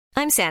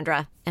I'm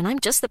Sandra, and I'm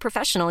just the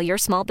professional your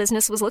small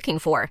business was looking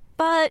for.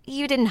 But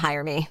you didn't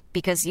hire me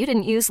because you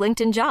didn't use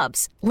LinkedIn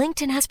Jobs.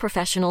 LinkedIn has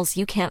professionals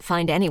you can't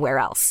find anywhere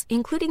else,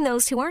 including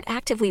those who aren't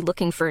actively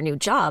looking for a new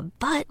job,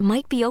 but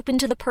might be open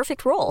to the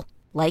perfect role,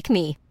 like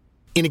me.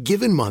 In a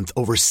given month,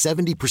 over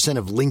 70%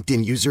 of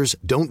LinkedIn users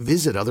don't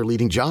visit other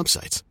leading job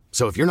sites.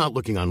 So if you're not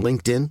looking on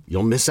LinkedIn,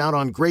 you'll miss out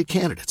on great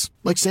candidates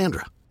like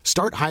Sandra.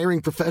 Start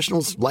hiring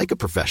professionals like a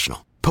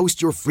professional.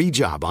 Post your free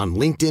job on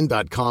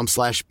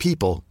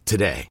linkedin.com/people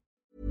today.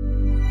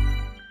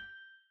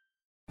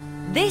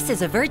 This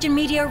is a Virgin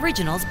Media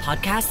Originals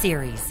podcast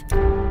series.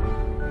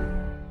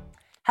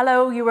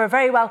 Hello, you are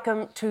very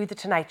welcome to The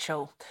Tonight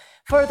Show.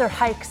 Further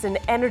hikes in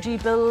energy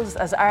bills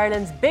as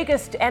Ireland's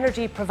biggest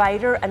energy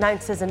provider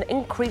announces an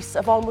increase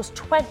of almost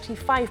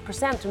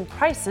 25% in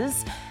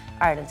prices.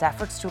 Ireland's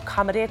efforts to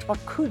accommodate what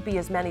could be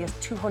as many as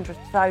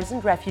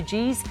 200,000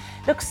 refugees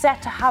look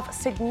set to have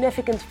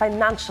significant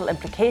financial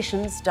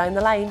implications down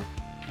the line.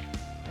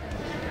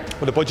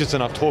 Well, the budget's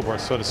in October,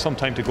 so there's some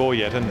time to go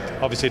yet, and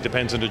obviously it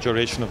depends on the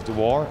duration of the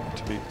war,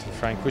 to be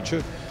frank with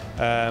you.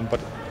 But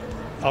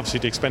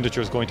obviously the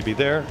expenditure is going to be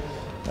there.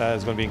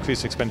 There's going to be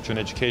increased expenditure in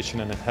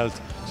education and in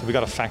health, so we've got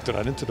to factor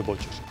that into the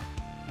budget.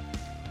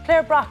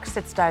 Claire Brock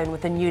sits down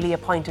with the newly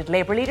appointed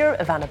Labour leader,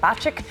 Ivana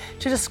Bacik,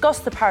 to discuss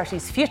the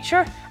party's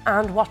future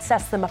and what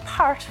sets them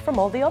apart from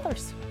all the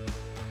others.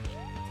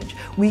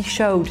 We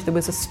showed there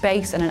was a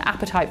space and an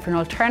appetite for an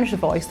alternative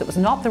voice that was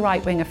not the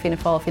right wing of Fianna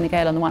Fáil, Fine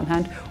Gael on the one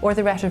hand, or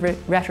the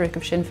rhetoric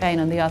of Sinn Féin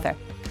on the other.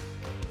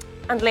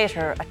 And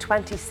later, a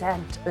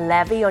 20-cent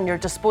levy on your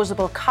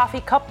disposable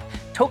coffee cup,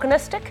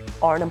 tokenistic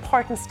or an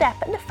important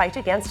step in the fight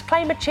against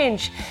climate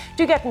change?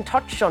 Do get in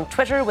touch on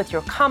Twitter with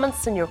your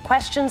comments and your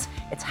questions.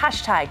 It's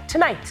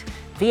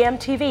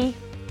 #TonightVMTV.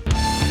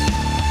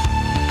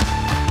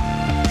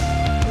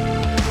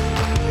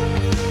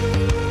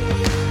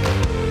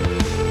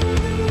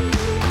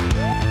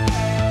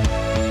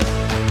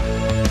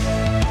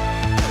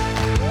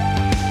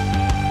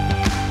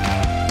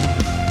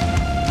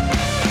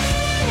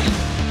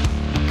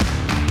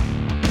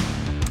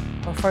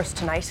 First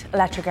tonight,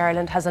 Electric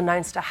Ireland has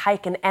announced a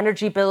hike in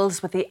energy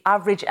bills, with the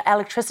average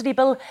electricity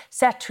bill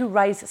set to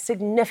rise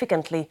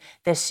significantly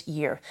this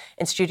year.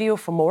 In studio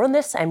for more on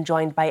this, I'm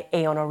joined by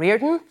Aodhán Ó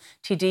Ríordáin,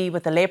 TD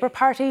with the Labour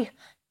Party,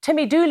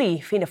 Timmy Dooley,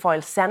 Fianna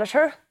Fáil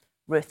Senator,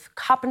 Ruth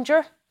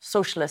Coppinger,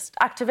 Socialist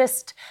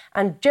activist,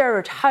 and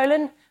Gerard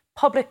Howlin,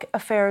 Public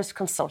Affairs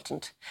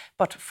Consultant.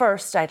 But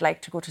first, I'd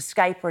like to go to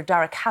Skype, where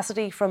Dara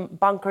Cassidy from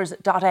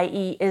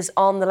bonkers.ie is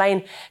on the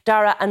line.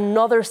 Dara,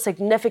 another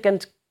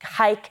significant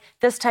hike.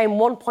 This time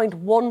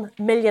 1.1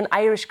 million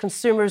Irish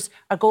consumers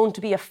are going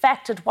to be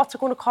affected. What's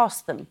it going to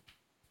cost them?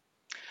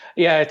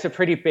 Yeah, it's a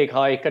pretty big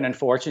hike, and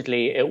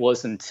unfortunately it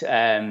wasn't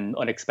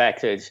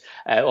unexpected.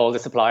 All the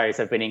suppliers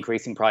have been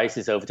increasing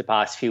prices over the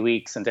past few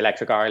weeks, and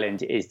Electric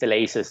Ireland is the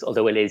latest,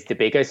 although it is the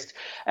biggest.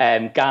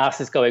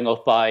 Gas is going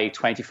up by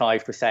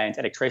 25%,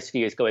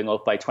 electricity is going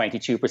up by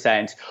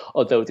 22%,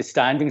 although the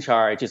standing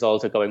charge is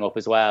also going up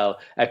as well,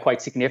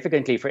 quite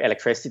significantly for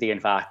electricity. In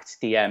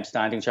fact, the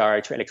standing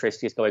charge for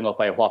electricity is going up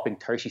by a whopping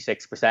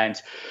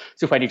 36%.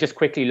 So when you just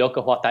quickly look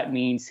at what that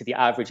means to the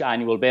average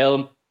annual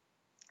bill,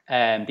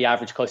 the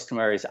average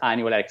customer's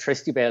annual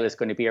electricity bill is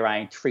going to be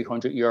around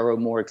 €300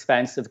 more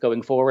expensive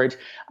going forward.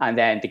 And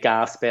then the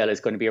gas bill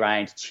is going to be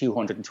around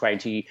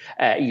 €220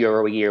 a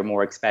year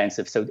more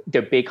expensive. So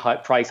they're big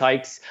price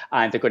hikes,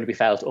 and they're going to be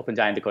felt up and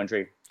down the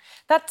country.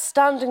 That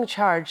standing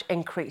charge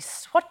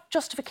increase, what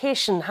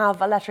justification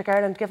have Electric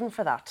Ireland given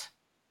for that?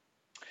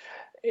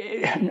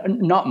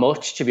 Not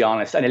much, to be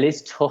honest, and it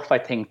is tough, I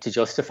think, to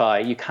justify.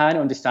 You can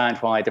understand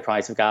why the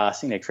price of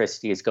gas and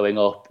electricity is going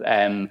up.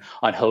 On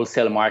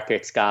wholesale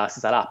markets, gas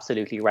is at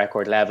absolutely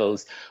record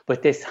levels,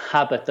 but this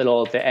habit that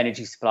all the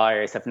energy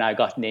suppliers have now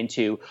gotten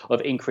into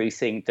of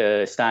increasing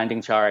the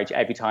standing charge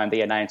every time they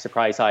announce a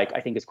price hike,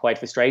 I think is quite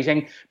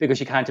frustrating, because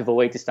you can't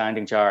avoid the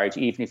standing charge.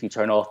 Even if you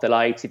turn off the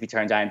lights, if you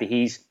turn down the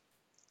heat,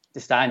 the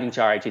standing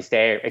charge is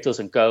there, it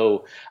doesn't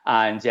go.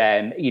 And,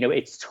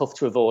 it's tough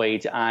to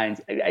avoid,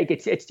 and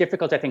it's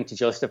difficult, I think, to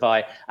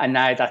justify. And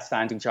now that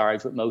standing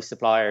charge with most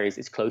suppliers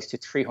is close to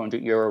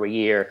 €300 a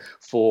year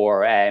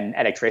for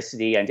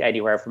electricity, and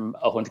anywhere from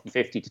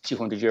 €150 to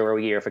 €200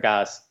 a year for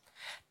gas.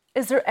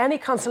 Is there any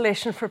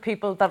consolation for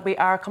people that we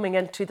are coming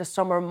into the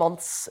summer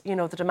months? You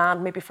know, the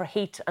demand maybe for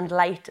heat and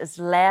light is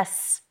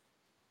less.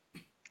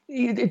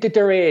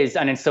 There is,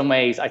 and in some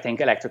ways, I think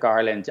Electric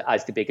Ireland,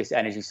 as the biggest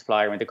energy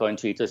supplier in the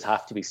country, does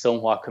have to be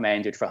somewhat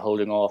commended for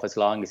holding off as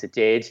long as it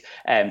did.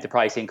 The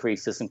price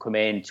increase doesn't come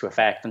into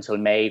effect until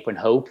May, when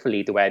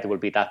hopefully the weather will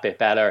be that bit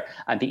better,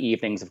 and the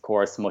evenings, of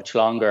course, much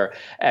longer.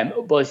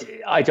 But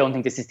I don't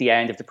think this is the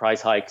end of the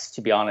price hikes,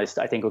 to be honest.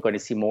 I think we're going to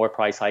see more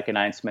price hike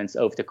announcements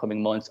over the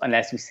coming months,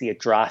 unless we see a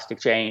drastic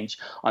change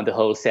on the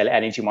wholesale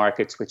energy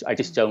markets, which I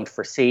just don't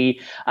foresee.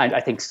 And I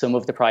think some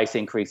of the price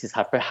increases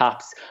have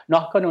perhaps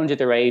not gone under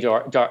the radar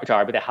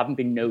radar, but they haven't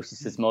been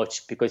noticed as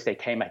much because they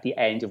came at the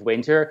end of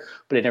winter.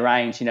 But in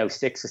around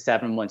 6 or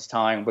 7 months'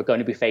 time, we're going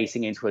to be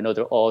facing into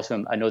another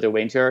autumn, another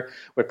winter,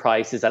 with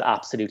prices at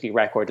absolutely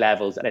record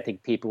levels. And I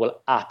think people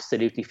will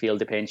absolutely feel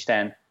the pinch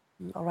then.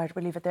 All right,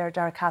 we'll leave it there.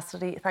 Darragh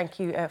Cassidy, thank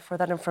you for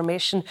that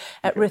information.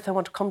 Ruth, I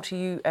want to come to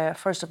you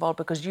first of all,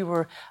 because you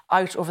were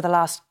out over the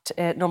last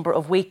number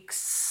of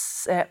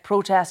weeks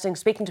protesting,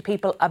 speaking to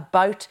people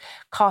about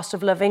cost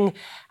of living.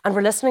 And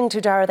we're listening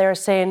to Darragh there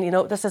saying,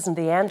 this isn't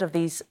the end of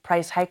these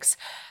price hikes.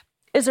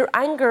 Is there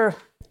anger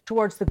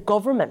towards the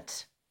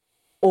government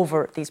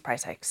over these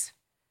price hikes?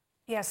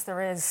 Yes,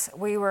 there is.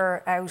 We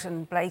were out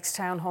in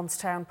Blakestown,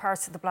 Huntstown,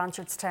 parts of the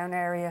Blanchardstown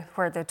area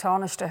where the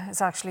Taoiseach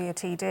is actually a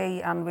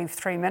TD, and we've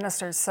 3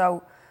 ministers.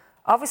 So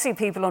obviously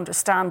people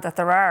understand that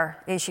there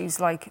are issues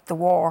like the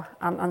war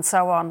and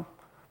so on.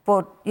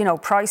 But,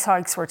 price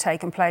hikes were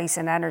taking place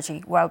in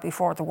energy well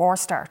before the war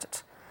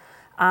started.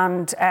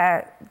 And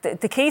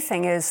the key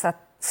thing is that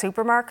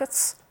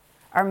supermarkets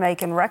are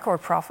making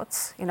record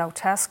profits.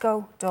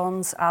 Tesco,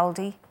 Dunnes,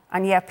 Aldi,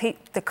 and yet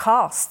the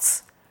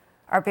costs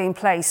are being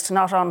placed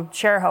not on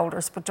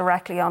shareholders but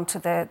directly onto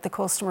the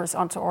customers,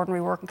 onto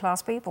ordinary working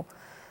class people.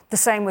 The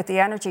same with the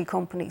energy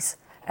companies.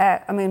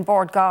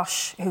 Bord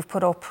Gáis, who've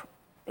put up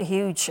a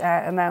huge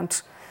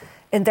amount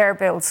in their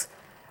bills,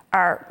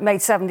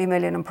 made 70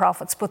 million in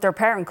profits, but their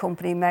parent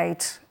company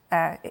made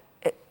a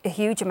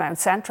huge amount,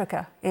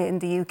 Centrica, in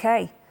the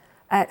UK.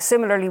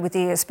 Similarly with the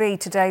ESB,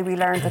 today we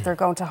learned that they're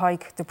going to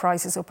hike the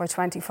prices up by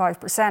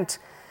 25%,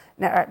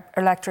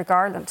 Electric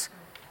Ireland.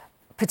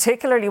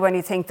 Particularly when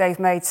you think they've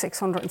made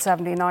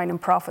 679 in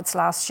profits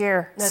last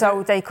year.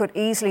 So they could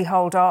easily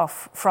hold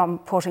off from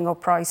putting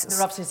up prices.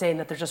 They're obviously saying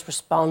that they're just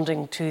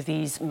responding to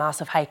these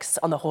massive hikes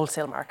on the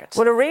wholesale market.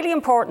 Well, a really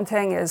important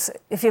thing is,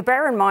 if you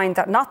bear in mind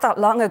that not that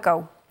long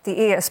ago, the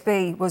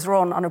ESB was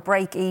run on a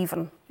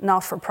break-even,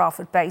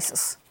 not-for-profit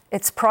basis.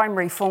 Its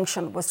primary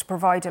function was to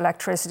provide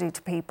electricity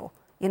to people,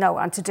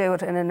 and to do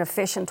it in an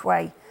efficient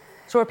way.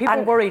 So are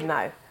people worried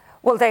now?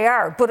 Well, they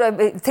are, but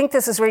I think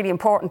this is really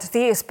important. The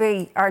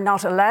ESB are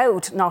not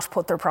allowed not to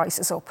put their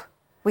prices up.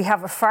 We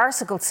have a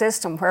farcical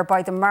system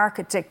whereby the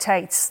market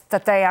dictates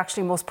that they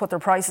actually must put their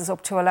prices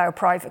up to allow a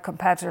private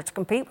competitor to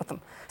compete with them.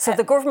 So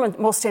the government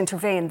must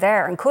intervene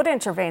there, and could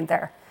intervene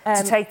there,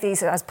 to take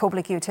these as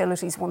public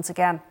utilities once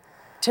again.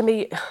 To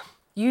me,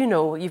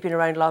 you've been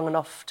around long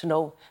enough to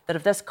know that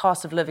if this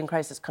cost of living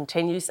crisis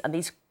continues and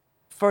these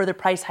further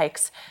price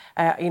hikes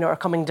are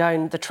coming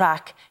down the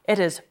track, it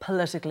is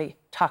politically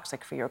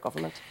toxic for your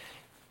government.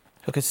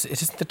 Look, it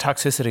isn't the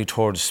toxicity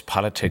towards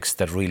politics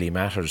that really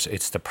matters.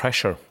 It's the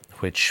pressure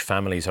which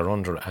families are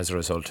under as a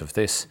result of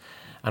this.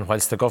 And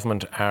whilst the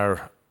government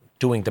are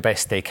doing the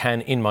best they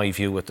can, in my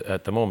view,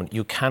 at the moment,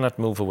 you cannot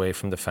move away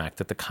from the fact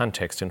that the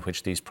context in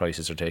which these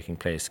prices are taking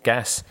place.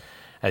 Gas,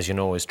 as you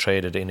know, is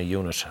traded in a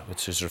unit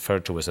which is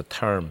referred to as a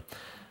therm.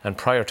 And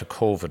prior to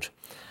COVID,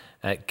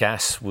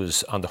 gas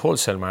was on the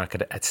wholesale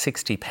market at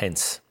 60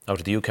 pence out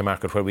of the UK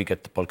market, where we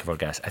get the bulk of our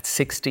gas, at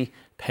 60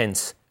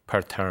 pence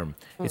per therm.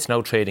 It's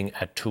now trading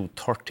at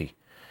 2.30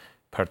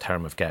 per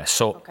therm of gas.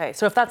 So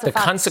if that's a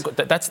fact,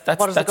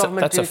 what does the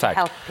government do to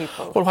help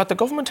people? Well, what the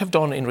government have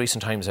done in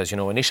recent times, as you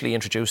know, initially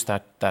introduced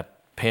that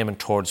payment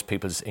towards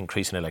people's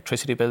increase in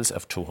electricity bills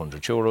of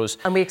 €200.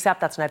 And we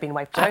accept that's now been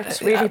wiped out,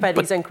 really, by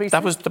these increases?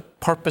 That was the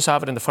purpose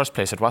of it in the first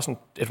place. It wasn't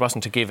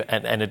to give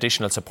an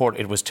additional support.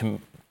 It was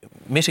to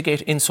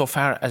mitigate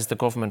insofar as the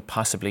government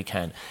possibly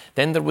can.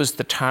 Then there was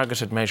the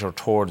targeted measure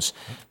towards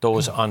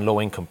those on low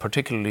income,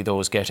 particularly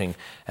those getting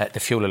the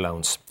fuel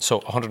allowance.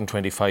 So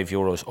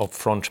 €125 up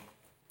front.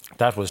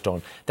 That was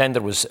done. Then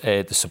there was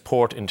the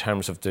support in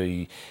terms of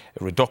the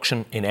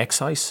reduction in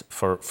excise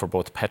for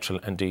both petrol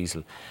and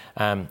diesel.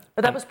 But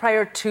that was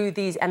prior to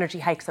these energy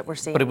hikes that we're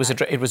seeing. But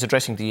it was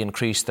addressing the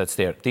increase that's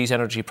there. These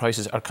energy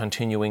prices are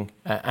continuing,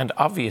 and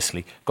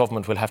obviously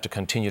government will have to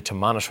continue to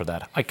monitor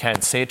that. I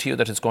can't say to you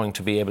that it's going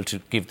to be able to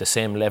give the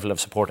same level of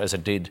support as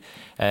it did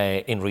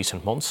in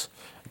recent months.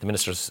 The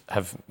ministers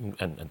have,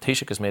 and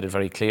Taoiseach has made it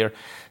very clear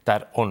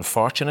that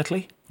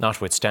unfortunately,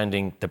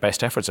 notwithstanding the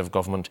best efforts of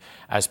government,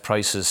 as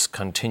prices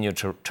continue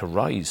to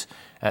rise,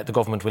 the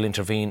government will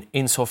intervene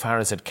insofar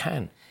as it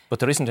can. But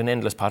there isn't an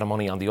endless pot of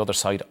money on the other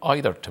side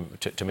either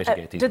to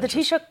mitigate these Did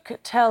measures. the Taoiseach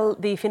tell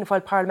the Fianna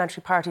Fáil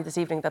Parliamentary Party this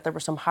evening that there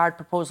were some hard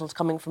proposals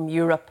coming from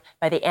Europe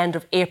by the end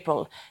of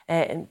April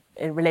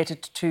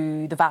related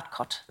to the VAT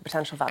cut, the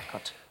potential VAT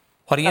cut?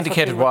 What he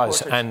indicated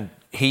was, and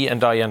he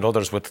and I and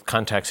others with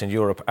contacts in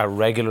Europe are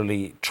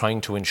regularly trying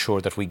to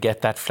ensure that we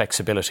get that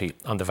flexibility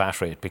on the VAT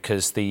rate,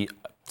 because the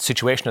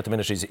situation at the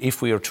minute is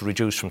if we are to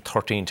reduce from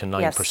 13 to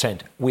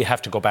 9%, we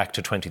have to go back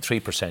to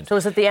 23%. So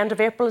is it the end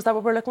of April? Is that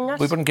what we're looking at?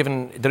 We weren't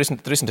given, there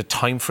isn't a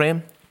time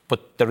frame,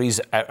 but there is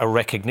a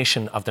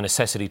recognition of the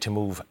necessity to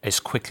move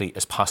as quickly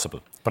as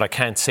possible. But I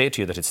can't say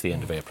to you that it's the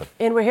end of April.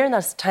 And we're hearing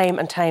this time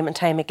and time and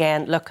time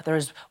again. Look,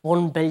 there's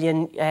 £1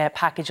 billion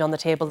package on the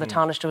table. The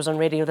Taoiseach was on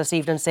radio this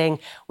evening saying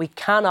we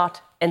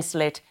cannot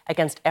insulate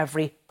against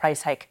every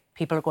price hike.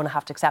 People are going to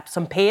have to accept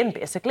some pain,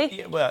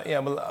 basically. Well,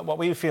 what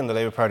we feel in the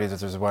Labour Party is that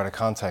there's a wider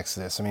context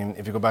to this. I mean,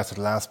 if you go back to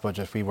the last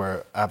budget, we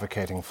were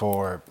advocating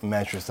for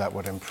measures that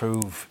would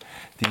improve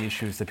the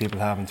issues that people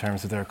have in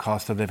terms of their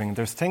cost of living.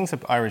 There's things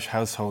that Irish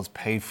households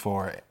pay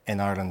for in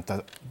Ireland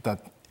that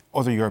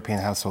other European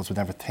households would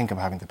never think of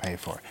having to pay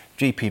for.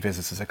 GP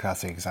visits is a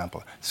classic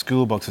example.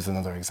 School books is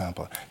another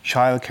example.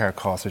 Childcare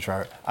costs, which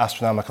are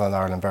astronomical in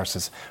Ireland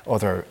versus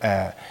other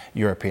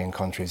European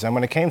countries. And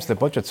when it came to the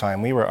budget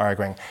time, we were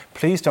arguing,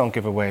 please don't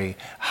give away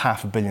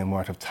 $500 million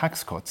worth of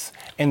tax cuts.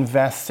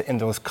 Invest in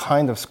those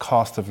kind of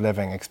cost of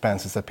living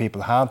expenses that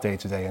people have day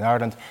to day in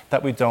Ireland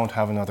that we don't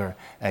have in other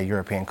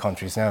European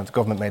countries. Now, the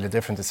government made a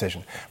different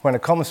decision. When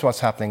it comes to what's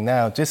happening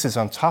now, this is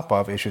on top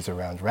of issues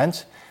around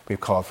rent. We've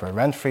called for a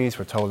rent freeze.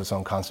 We're told it's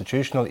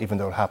unconstitutional, even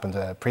though it happened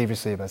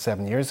previously about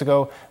 7 years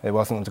ago. It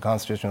wasn't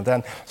unconstitutional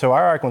then. So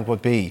our argument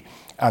would be,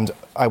 and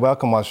I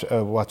welcome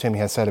what Timmy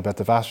has said about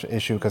the VAT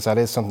issue, because that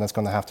is something that's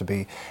going to have to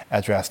be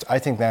addressed. I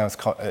think now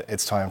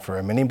it's time for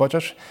a mini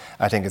budget.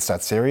 I think it's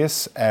that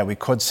serious. We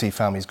could see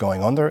families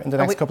going under in the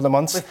next couple of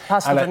months.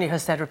 Pascal Donoghue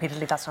has said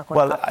repeatedly that's not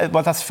going to happen.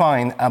 Well, that's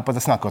fine, but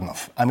it's not good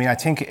enough. I mean, I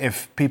think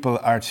if people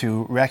are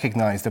to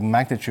recognise the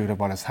magnitude of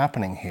what is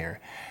happening here,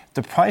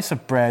 the price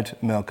of bread,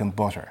 milk and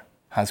butter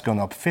has gone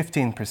up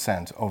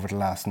 15% over the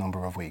last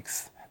number of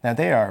weeks. Now,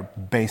 they are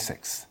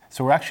basics.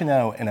 So we're actually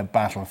now in a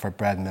battle for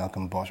bread, milk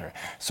and butter.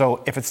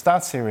 So if it's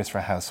that serious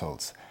for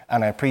households,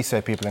 and I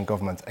appreciate people in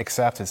government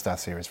accept it's that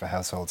serious for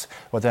households,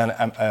 well then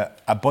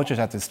a budget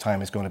at this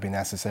time is going to be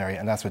necessary,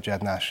 and that's what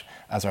Jed Nash,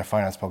 as our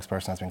finance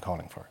spokesperson, has been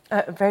calling for.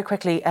 Very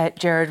quickly,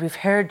 Gerard, we've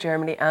heard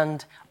Germany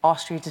and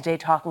Austria today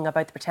talking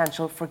about the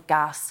potential for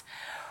gas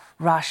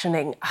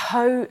rationing.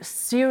 How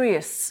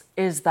serious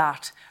is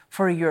that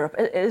for Europe?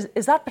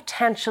 Is that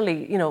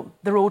potentially,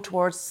 the road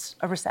towards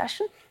a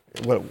recession?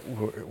 Well,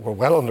 we're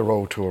well on the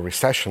road to a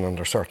recession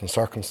under certain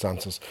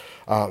circumstances.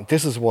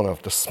 This is one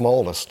of the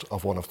smallest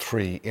of one of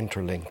three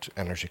interlinked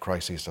energy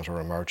crises that are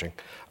emerging,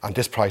 and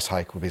this price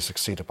hike will be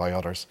succeeded by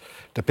others.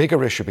 The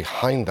bigger issue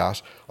behind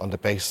that, on the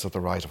basis of the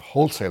rise of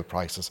wholesale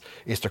prices,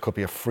 is there could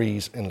be a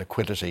freeze in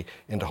liquidity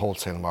in the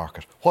wholesale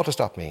market. What does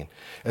that mean?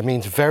 It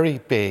means very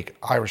big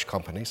Irish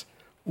companies,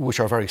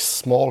 which are very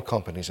small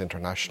companies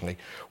internationally,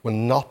 will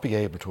not be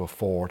able to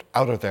afford,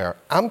 out of their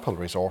ample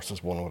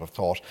resources, one would have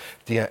thought,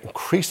 the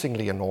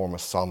increasingly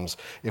enormous sums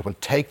it will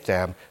take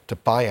them to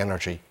buy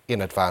energy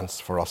in advance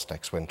for us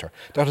next winter.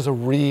 That is a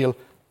real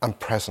and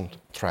present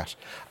threat.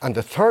 And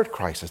the third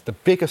crisis, the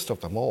biggest of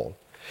them all,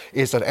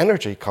 is that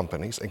energy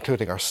companies,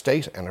 including our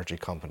state energy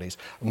companies,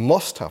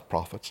 must have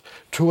profits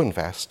to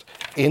invest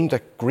in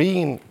the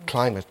green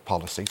climate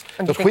policies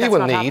that we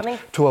will need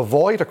to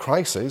avoid a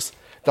crisis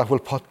that will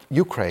put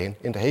Ukraine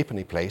in the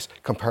halfpenny place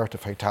compared to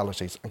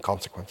fatalities and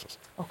consequences.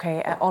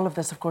 OK, all of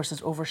this, of course,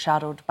 is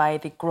overshadowed by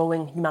the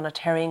growing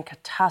humanitarian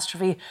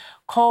catastrophe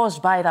caused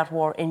by that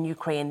war in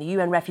Ukraine. The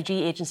UN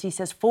Refugee Agency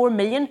says 4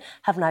 million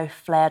have now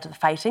fled the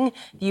fighting.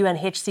 The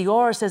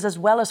UNHCR says as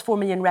well as 4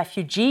 million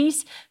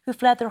refugees who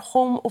fled their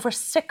home, over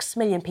 6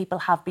 million people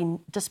have been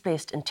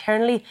displaced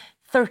internally.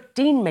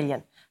 13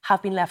 million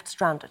have been left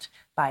stranded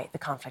by the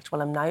conflict.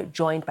 Well, I'm now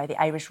joined by the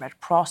Irish Red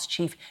Cross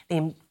chief,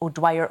 Liam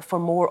O'Dwyer, for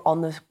more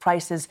on the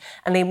prices.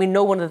 And Liam, we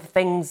know one of the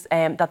things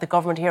that the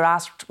government here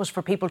asked was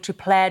for people to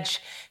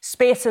pledge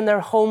space in their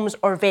homes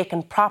or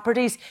vacant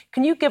properties.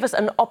 Can you give us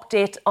an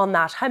update on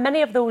that? How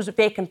many of those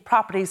vacant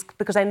properties,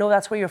 because I know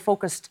that's where you're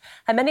focused,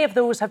 how many of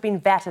those have been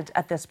vetted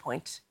at this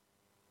point?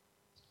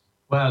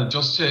 Well,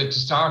 just to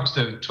start,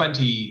 the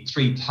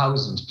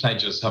 23,000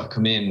 pledges have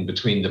come in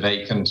between the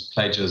vacant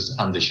pledges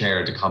and the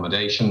shared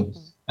accommodation.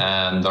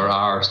 And there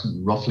are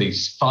roughly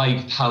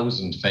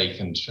 5,000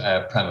 vacant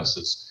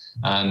premises.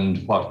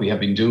 And what we have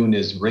been doing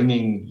is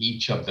ringing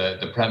each of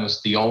the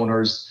premise, the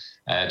owners,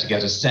 to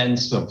get a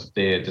sense of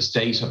the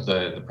state of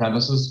the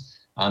premises,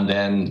 and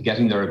then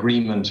getting their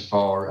agreement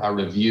for a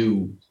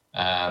review.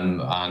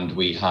 And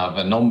we have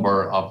a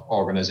number of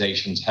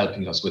organisations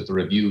helping us with the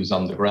reviews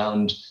on the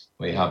ground.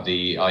 We have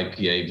the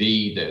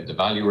IPAV, the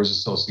Valuers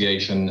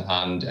Association,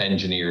 and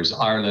Engineers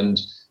Ireland.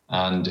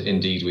 And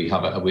indeed, we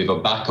have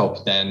a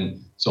backup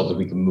then so that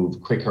we can move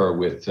quicker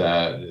with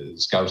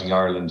Scouting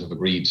Ireland have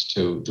agreed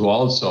to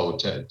also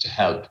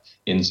help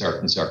in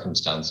certain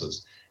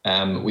circumstances.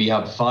 We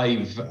have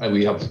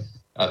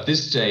at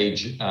this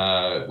stage,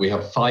 we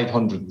have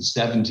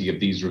 570 of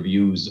these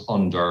reviews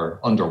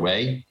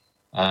underway.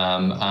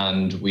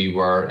 And we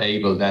were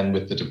able then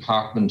with the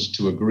department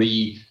to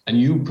agree a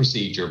new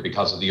procedure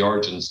because of the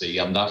urgency,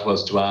 and that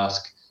was to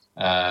ask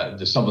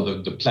some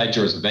of the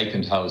pledgers of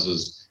vacant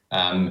houses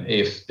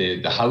if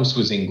the house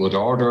was in good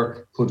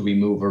order, could we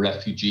move a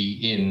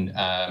refugee in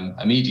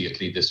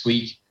immediately this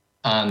week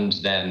and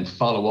then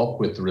follow up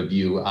with the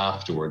review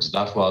afterwards.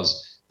 That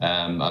was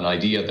an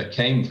idea that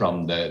came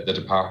from the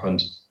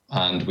department,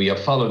 and we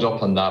have followed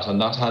up on that,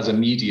 and that has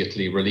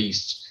immediately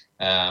released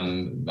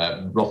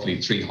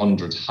roughly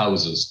 300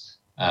 houses.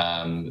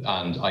 And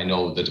I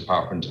know the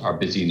department are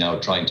busy now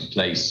trying to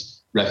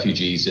place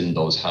refugees in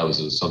those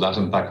houses. So that,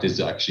 in fact, is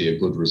actually a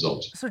good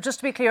result. So just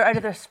to be clear, out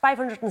of the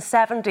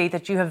 570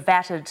 that you have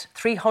vetted,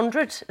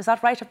 300, is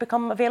that right, have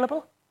become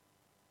available?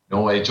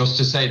 No, just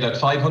to say that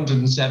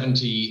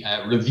 570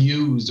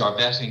 reviews or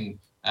vetting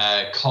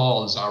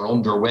calls are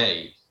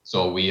underway.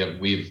 So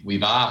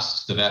we've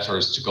asked the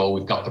vetters to go.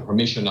 We've got the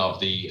permission of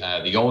the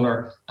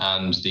owner,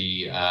 and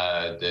the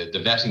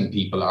vetting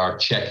people are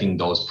checking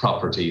those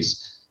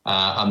properties.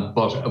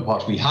 But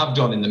what we have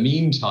done in the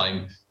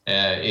meantime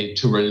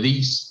to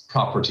release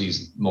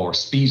properties more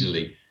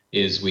speedily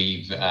is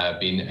we've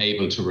been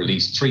able to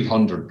release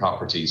 300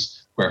 properties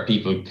where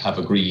people have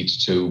agreed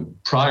to,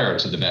 prior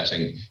to the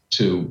vetting,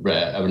 to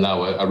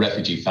allow a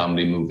refugee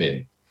family move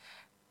in.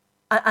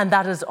 And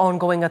that is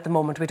ongoing at the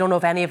moment. We don't know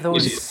if any of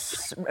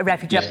those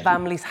refugee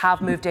families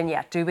have moved in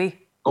yet, do we?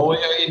 Oh,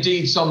 yeah,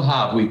 indeed, some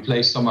have. We've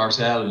placed some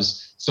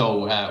ourselves.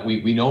 So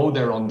we know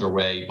they're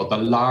underway, but the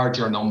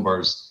larger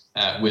numbers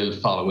will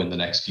follow in the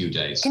next few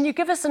days. Can you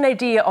give us an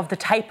idea of the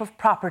type of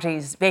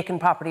properties, vacant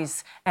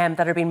properties,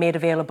 that are being made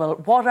available?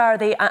 What are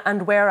they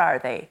and where are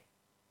they?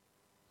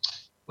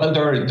 Well,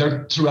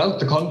 they're throughout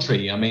the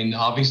country. I mean,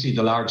 obviously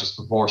the largest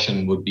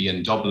proportion would be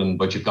in Dublin,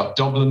 but you've got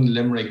Dublin,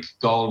 Limerick,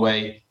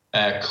 Galway,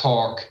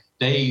 Cork.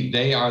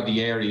 They are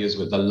the areas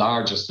with the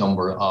largest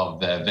number of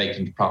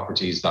vacant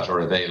properties that are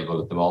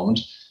available at the moment.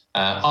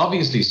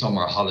 Obviously, some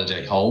are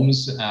holiday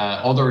homes.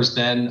 Others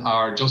then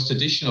are just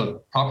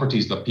additional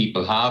properties that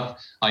people have.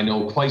 I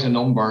know quite a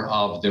number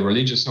of the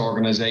religious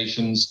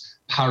organisations,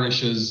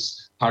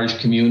 parishes, parish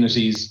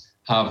communities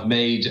have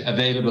made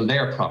available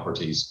their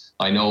properties.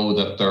 I know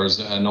that there's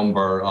a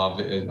number of,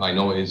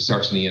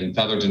 certainly in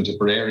Featherton,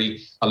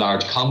 Tipperary, a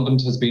large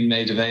convent has been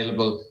made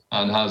available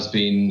and has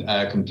been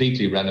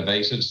completely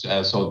renovated,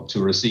 so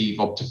to receive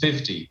up to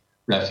 50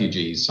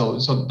 refugees. So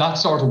that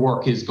sort of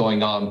work is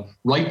going on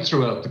right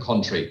throughout the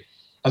country.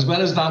 As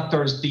well as that,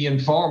 there's the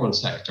informal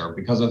sector,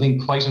 because I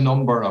think quite a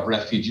number of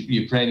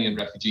Ukrainian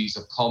refugees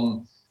have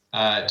come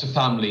to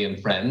family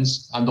and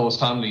friends, and those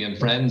family and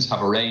friends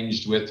have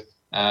arranged with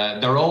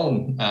their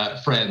own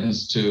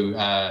friends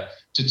to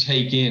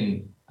take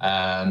in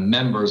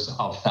members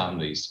of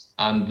families.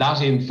 And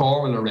that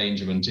informal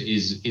arrangement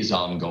is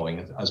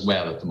ongoing as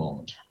well at the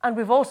moment. And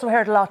we've also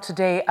heard a lot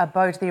today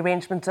about the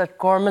arrangements at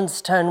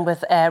Gormanstown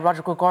with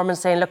Roderick O'Gorman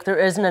saying, look, there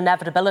is an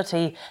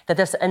inevitability that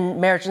this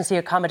emergency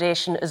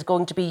accommodation is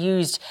going to be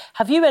used.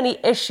 Have you any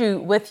issue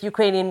with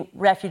Ukrainian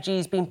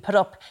refugees being put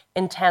up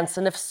in tents?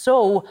 And if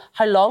so,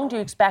 how long do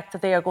you expect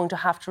that they are going to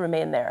have to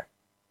remain there?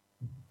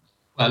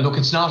 Well, look,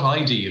 it's not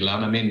ideal.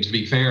 And I mean, to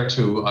be fair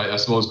to, I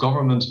suppose,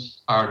 government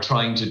are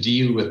trying to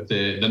deal with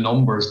the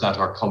numbers that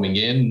are coming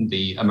in.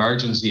 The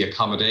emergency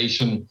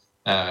accommodation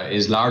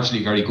is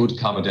largely very good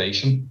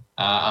accommodation,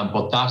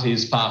 but that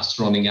is fast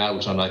running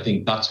out. And I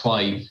think that's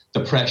why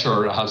the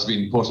pressure has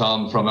been put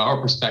on from our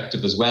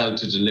perspective as well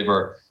to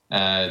deliver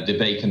the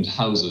vacant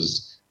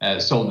houses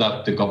so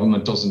that the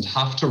government doesn't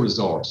have to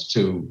resort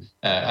to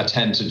a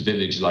tented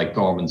village like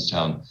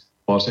Gormanstown.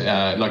 But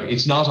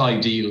it's not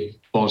ideal.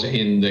 But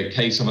in the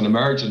case of an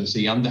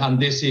emergency, and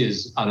this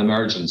is an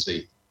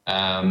emergency,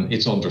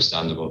 it's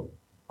understandable.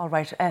 All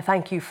right.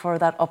 Thank you for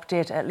that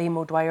update, Liam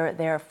O'Dwyer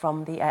there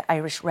from the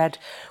Irish Red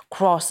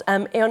Cross.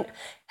 Helen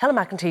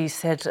McEntee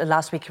said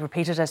last week, he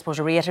repeated, I suppose,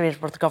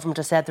 reiterated what the government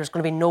has said, there's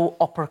going to be no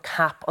upper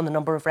cap on the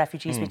number of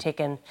refugees we take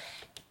in.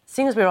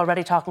 Seeing as we're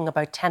already talking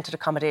about tented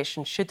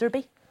accommodation, should there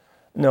be?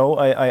 No,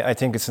 I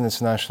think it's an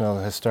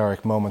international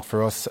historic moment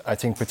for us. I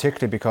think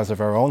particularly because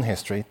of our own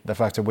history, the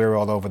fact that we're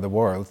all over the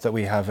world, that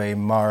we have a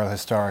moral,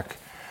 historic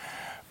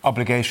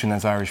obligation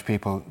as Irish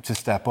people to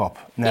step up.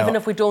 Now, even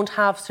if we don't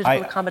have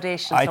suitable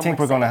accommodation? I think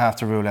we're going to have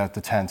to rule out the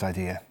tent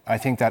idea. I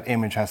think that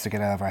image has to get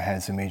out of our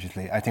heads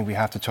immediately. I think we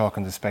have to talk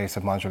in the space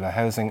of modular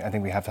housing. I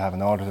think we have to have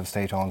an audit of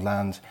state-owned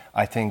land.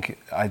 I think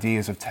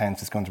ideas of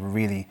tents is going to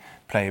really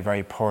play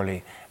very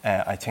poorly.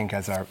 I think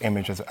as our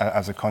image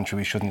as a country,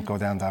 we shouldn't go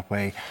down that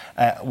way.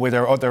 Were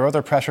there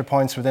other pressure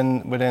points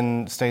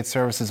within state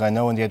services? I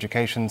know in the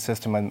education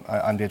system,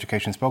 I'm the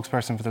education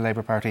spokesperson for the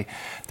Labour Party,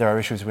 there are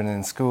issues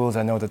within schools.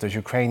 I know that there's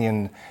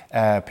Ukrainian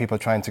people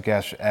trying to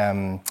get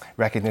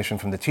recognition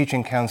from the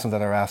Teaching Council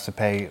that are asked to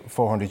pay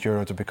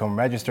 €400 to become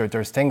registered.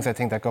 There's things I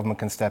think that government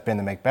can step in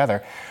and make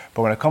better.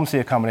 But when it comes to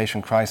the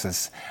accommodation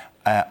crisis,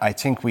 I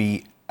think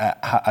we,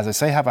 as I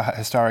say, have a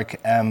historic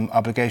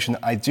obligation.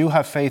 I do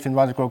have faith in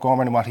Roderick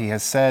O'Gorman and what he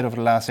has said over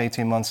the last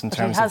 18 months in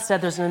terms of... He has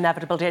said there's an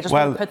inevitability. I just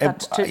want to put that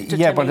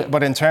to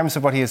but in terms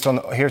of what he has done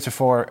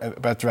heretofore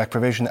about direct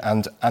provision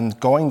and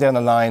going down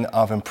the line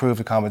of improved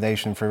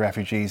accommodation for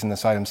refugees and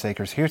asylum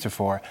seekers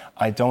heretofore,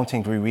 I don't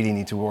think we really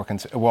need to walk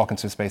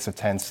into a space of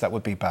tents. That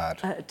would be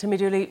bad. Timmy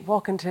Dooley,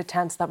 walk into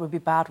tents, that would be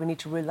bad. We need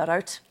to rule that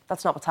out.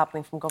 that's not what's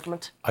happening from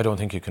government? I don't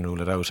think you can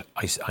rule it out.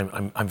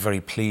 I'm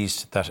very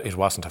pleased that it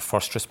wasn't a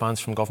first response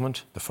from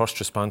government. The first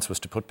response was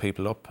to put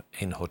people up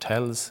in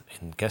hotels,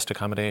 in guest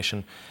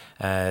accommodation.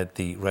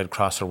 The Red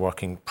Cross are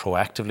working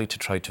proactively to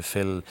try to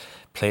fill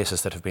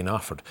places that have been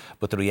offered.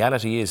 But the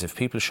reality is, if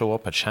people show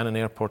up at Shannon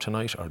Airport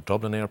tonight or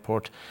Dublin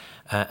Airport,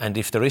 and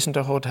if there isn't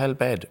a hotel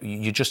bed,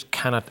 you just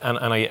cannot.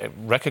 And I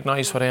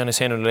recognise what Anne is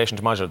saying in relation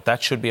to modular.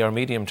 That should be our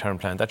medium-term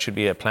plan. That should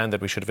be a plan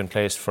that we should have in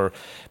place for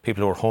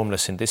people who are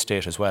homeless in this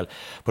state as well.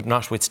 But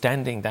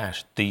notwithstanding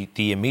that,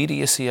 the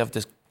immediacy of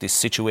this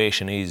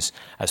situation is,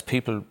 as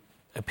people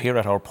appear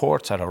at our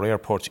ports, at our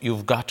airports,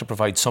 you've got to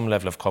provide some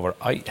level of cover.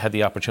 I had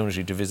the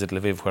opportunity to visit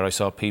Lviv, where I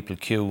saw people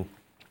queue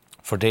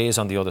for days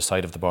on the other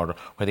side of the border,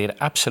 where they had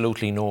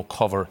absolutely no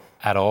cover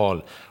at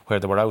all, where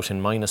they were out in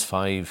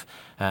 -5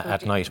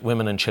 at night,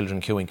 women and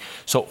children queuing.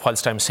 So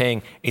whilst I'm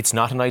saying it's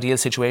not an ideal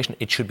situation,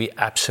 it should be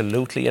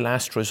absolutely a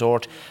last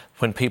resort.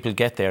 When people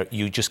get there,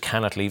 you just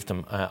cannot leave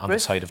them on the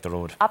side of the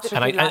road.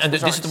 And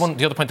this is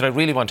the other point that I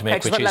really want to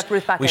make, which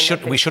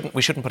is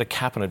we shouldn't put a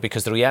cap on it,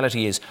 because the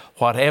reality is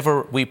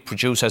whatever we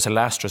produce as a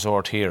last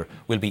resort here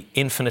will be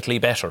infinitely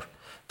better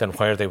than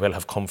where they will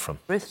have come from.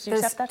 Ruth, do you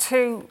accept that? There's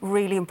two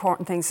really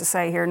important things to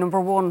say here. Number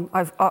one,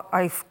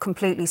 I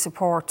completely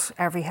support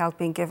every help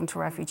being given to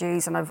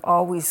refugees, and I've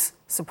always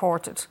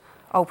supported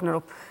opening it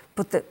up.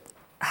 But it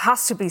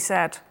has to be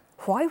said,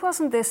 why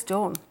wasn't this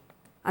done?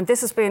 And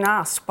this is being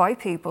asked by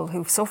people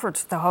who've suffered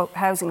the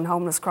housing and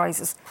homeless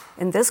crisis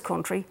in this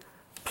country,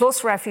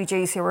 plus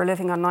refugees who are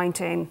living on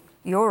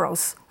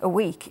 €19 a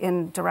week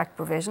in direct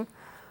provision.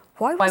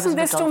 Why wasn't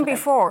this done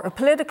before? A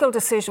political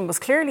decision was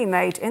clearly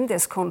made in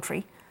this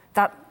country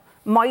that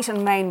might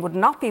and main would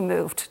not be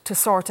moved to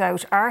sort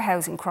out our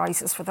housing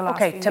crisis for the last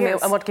few years. Okay,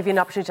 Timmy, I want to give you an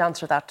opportunity to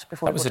answer that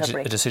before we go to a break.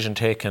 That was a decision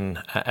taken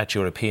at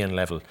European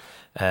level,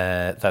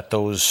 that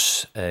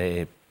those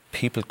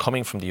people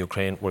coming from the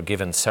Ukraine were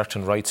given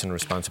certain rights and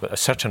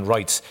responsibilities, certain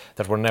rights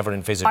that were never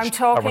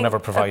envisaged or were never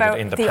provided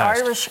in the past. I'm talking about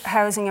the Irish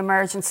housing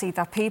emergency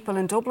that people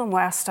in Dublin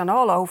West and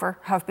all over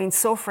have been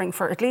suffering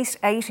for at least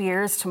 8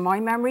 years, to my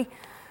memory.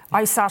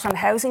 I sat on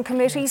housing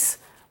committees.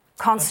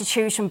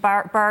 Constitution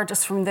barred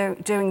us from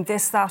doing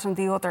this, that and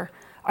the other.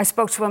 I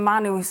spoke to a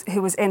man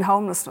who was in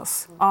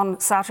homelessness on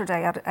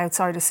Saturday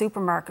outside a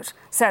supermarket,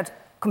 said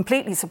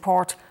completely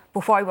support,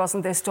 but why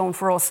wasn't this done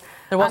for us?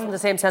 There wasn't the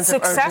same sense of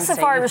urgency.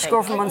 Successive Irish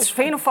governments,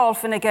 Fianna Fáil,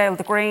 Fine Gael,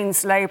 the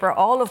Greens, Labour,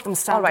 all of them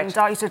stand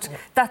indicted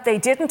that they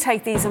didn't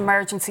take these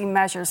emergency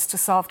measures to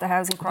solve the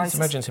housing crisis. These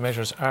emergency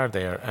measures are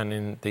there, and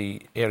in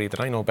the area that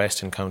I know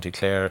best in County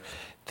Clare,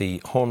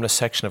 the homeless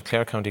section of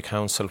Clare County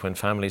Council, when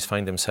families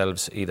find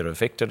themselves either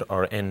evicted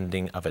or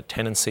ending of a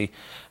tenancy,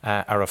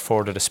 are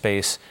afforded a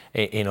space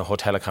in a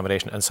hotel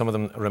accommodation, and some of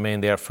them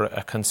remain there for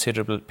a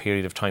considerable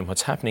period of time.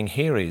 What's happening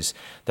here is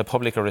the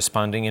public are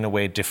responding in a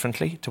way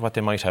differently to what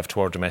they might have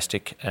to our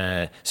domestic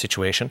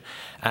situation,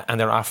 and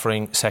they're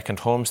offering second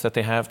homes that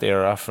they have. They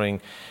are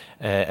offering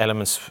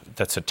elements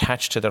that's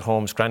attached to their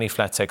homes, granny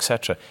flats,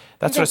 etc.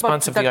 That's the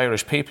response of the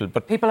Irish people.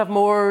 But people have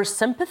more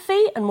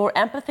sympathy and more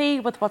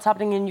empathy with what's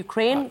happening in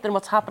Ukraine than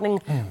what's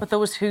happening with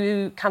those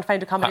who can't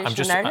find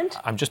accommodation in Ireland.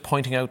 I'm just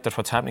pointing out that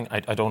what's happening,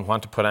 I don't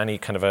want to put any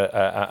kind of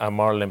a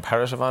moral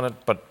imperative on it,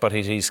 but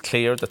it is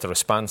clear that the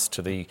response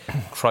to the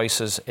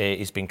crisis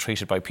is being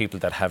treated by people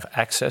that have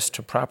access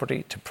to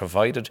property, to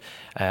provide it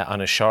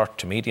on a short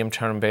to medium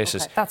term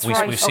basis. Okay, that's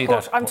right. We see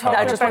that. I'm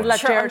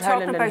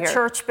talking about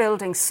church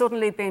buildings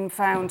suddenly being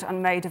found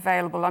and made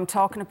available. I'm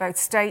talking about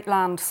state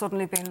land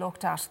suddenly being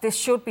looked at. This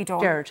should be done,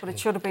 but it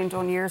should have been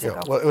done years ago.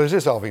 Well, it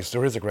is obvious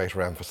there is a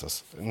greater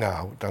emphasis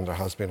now than there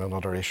has been on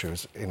other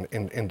issues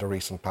in the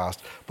recent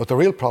past. But the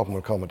real problem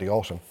will come in the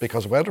autumn,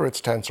 because whether it's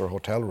tents or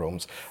hotel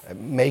rooms,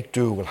 make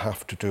do will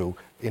have to do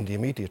in the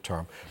immediate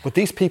term. But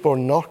these people are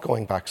not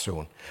going back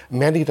soon.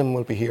 Many of them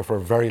will be here for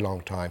a very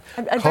long time.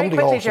 And very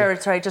quickly,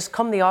 Gerard, just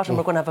come the autumn,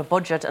 we're going to have a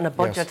budget, and a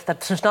budget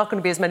that there's not going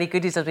to be as many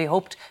goodies as we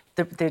hoped.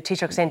 The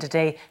Taoiseach saying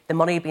today, the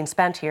money being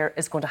spent here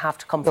is going to have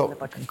to come from the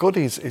budget.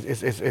 Goodies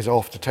is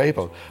off the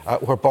table.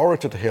 We're borrowed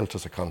to the hilt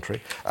as a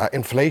country.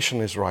 Inflation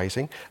is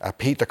rising.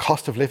 The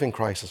cost of living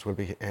crisis will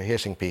be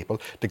hitting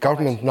people. The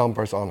government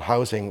numbers on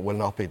housing will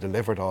not be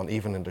delivered on,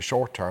 even in the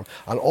short term.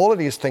 And all of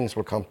these things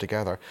will come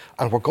together.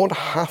 And we're going to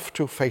have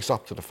to face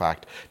up to the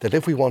fact that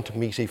if we want to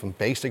meet even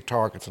basic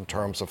targets in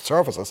terms of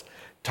services,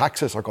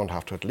 taxes are going to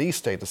have to at least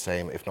stay the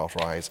same, if not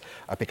rise,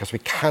 because we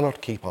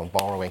cannot keep on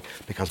borrowing,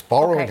 because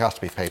borrowing has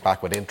to be paid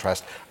back with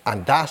interest,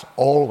 and that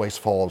always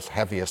falls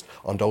heaviest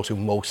on those who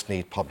most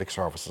need public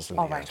services in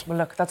the end. Well,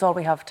 look, that's all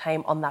we have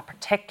time on that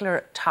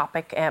particular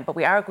topic, but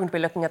we are going to be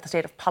looking at the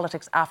state of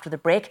politics after the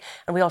break,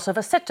 and we also have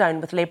a sit-down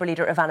with Labour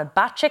leader Ivana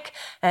Bacik,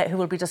 who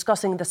will be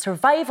discussing the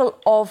survival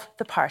of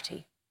the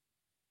party.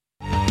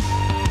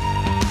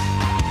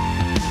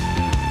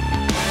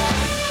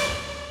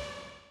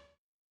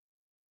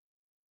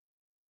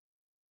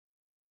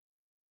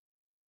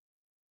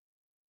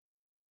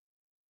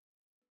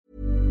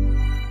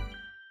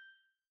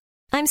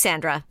 I'm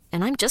Sandra,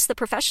 and I'm just the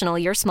professional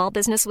your small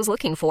business was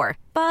looking for.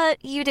 But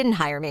you didn't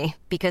hire me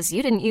because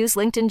you didn't use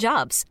LinkedIn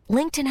Jobs.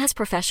 LinkedIn has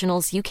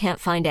professionals you can't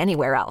find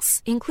anywhere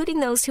else,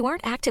 including those who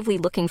aren't actively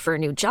looking for a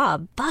new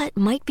job, but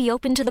might be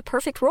open to the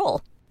perfect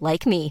role,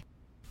 like me.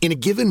 In a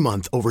given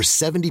month, over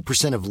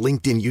 70% of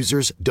LinkedIn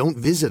users don't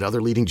visit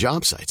other leading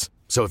job sites.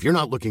 So if you're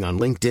not looking on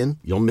LinkedIn,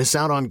 you'll miss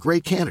out on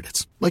great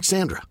candidates like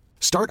Sandra.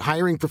 Start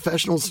hiring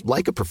professionals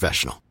like a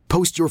professional.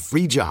 Post your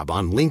free job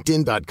on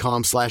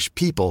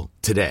linkedin.com/people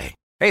today.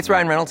 Hey, it's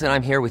Ryan Reynolds, and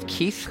I'm here with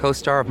Keith,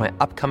 co-star of my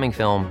upcoming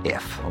film,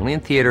 If, only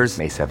in theaters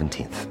May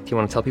 17th. Do you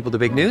want to tell people the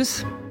big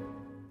news?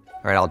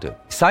 All right, I'll do it.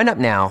 Sign up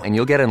now and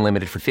you'll get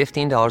unlimited for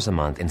 $15 a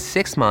month and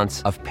 6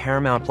 months of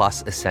Paramount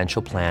Plus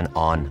Essential Plan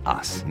on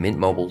us.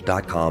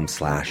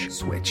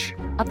 MintMobile.com/switch.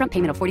 Upfront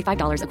payment of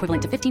 $45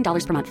 equivalent to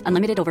 $15 per month.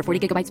 Unlimited over 40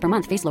 gigabytes per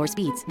month. Face lower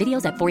speeds.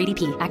 Videos at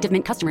 480p. Active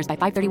Mint customers by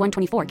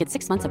 531.24 get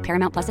 6 months of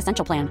Paramount Plus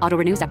Essential Plan. Auto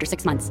renews after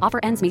 6 months. Offer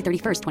ends May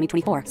 31st,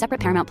 2024. Separate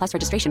Paramount Plus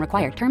registration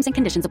required. Terms and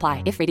conditions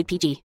apply if rated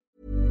PG.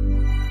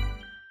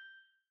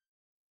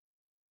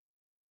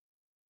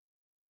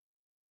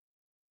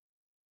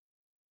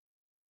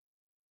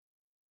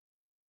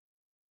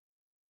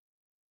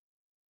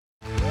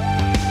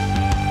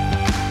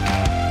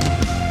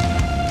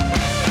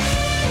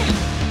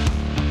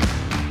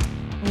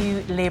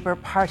 Labour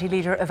Party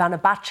leader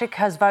Ivana Bacik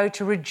has vowed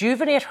to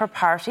rejuvenate her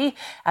party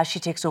as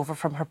she takes over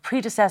from her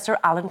predecessor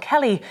Alan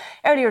Kelly.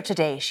 Earlier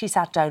today, she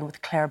sat down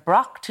with Claire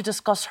Brock to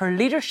discuss her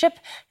leadership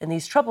in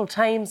these troubled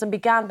times and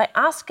began by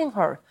asking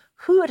her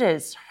who it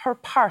is her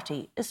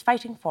party is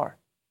fighting for.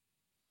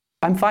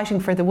 I'm fighting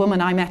for the woman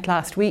I met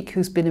last week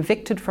who's been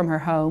evicted from her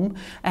home,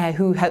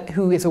 who had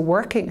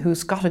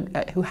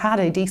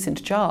a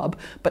decent job,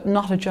 but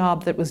not a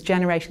job that was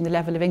generating the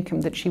level of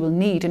income that she will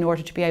need in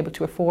order to be able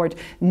to afford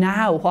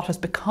now what has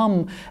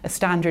become a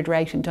standard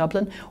rate in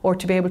Dublin, or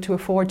to be able to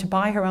afford to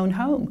buy her own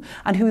home,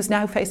 and who is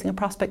now facing a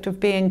prospect of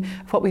being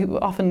what we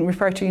often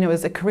refer to,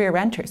 as a career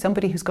renter,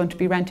 somebody who's going to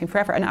be renting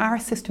forever. And our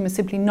system is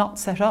simply not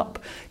set up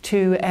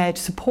to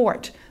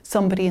support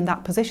somebody in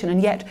that position,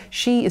 and yet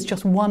she is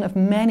just one of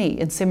many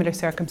in similar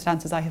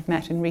circumstances I have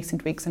met in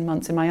recent weeks and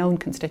months in my own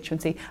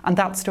constituency, and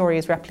that story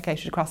is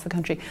replicated across the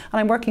country. And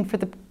I'm working for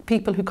the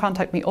people who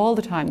contact me all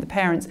the time, the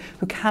parents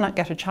who cannot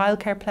get a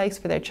childcare place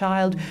for their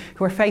child,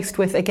 who are faced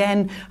with,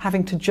 again,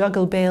 having to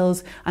juggle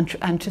bills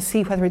and to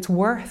see whether it's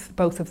worth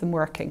both of them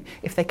working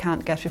if they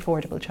can't get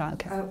affordable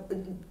childcare.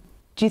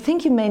 Do you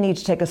think you may need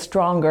to take a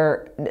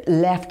stronger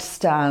left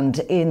stand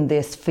in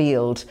this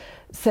field?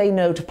 Say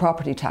no to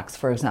property tax,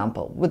 for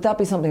example. Would that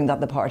be something that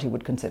the party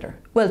would consider?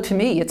 Well, to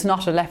me, it's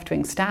not a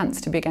left-wing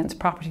stance to be against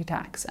property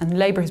tax. And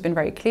Labour has been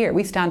very clear.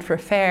 We stand for a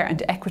fair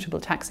and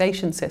equitable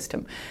taxation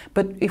system.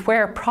 But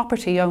where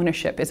property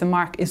ownership is a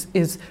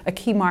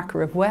key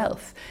marker of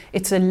wealth,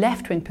 it's a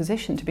left-wing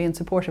position to be in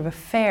support of a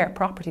fair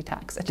property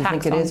tax, a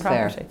tax on property.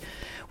 Fair?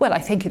 Well, I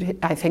think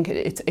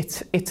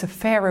it's a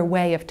fairer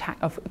way of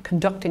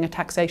conducting a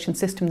taxation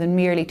system than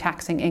merely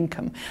taxing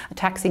income.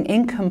 Taxing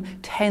income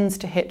tends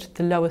to hit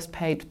the lowest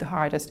paid the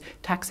hardest.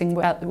 Taxing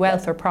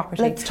wealth or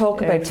property, let's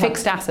talk about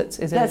fixed assets.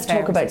 Let's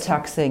talk about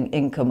taxing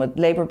income. Would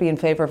Labour be in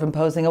favour of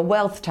imposing a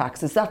wealth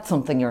tax? Is that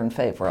something you're in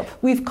favour of?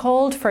 We've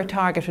called for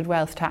targeted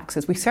wealth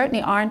taxes. We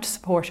certainly aren't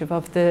supportive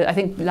of I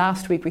think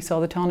last week we saw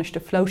the Taoiseach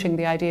floating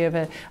the idea of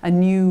a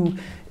new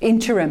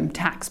interim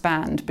tax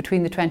band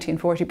between the 20 and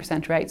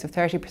 40% rates of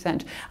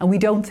 30%, and we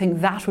don't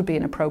think that would be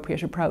an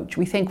appropriate approach.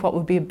 We think what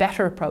would be a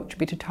better approach would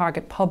be to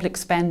target public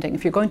spending.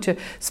 If you're going to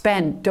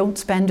spend, don't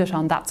spend it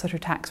on that sort of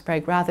tax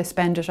break, rather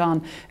spend it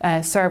on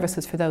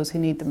services for those who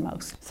need them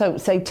most. So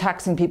say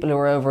taxing people who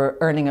are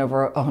earning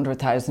over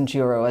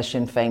 €100,000 as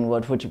Sinn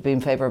Féin would you be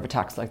in favour of a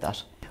tax like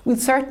that? We'll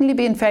certainly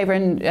be in favour,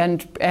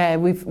 and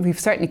we've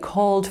certainly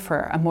called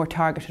for a more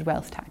targeted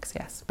wealth tax,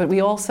 yes. But we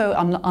also,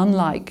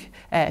 unlike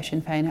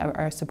Sinn Féin,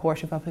 are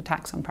supportive of a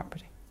tax on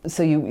property.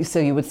 So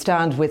you would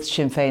stand with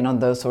Sinn Féin on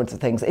those sorts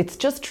of things. It's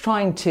just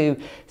trying to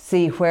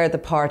see where the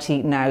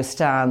party now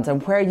stands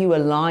and where you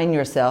align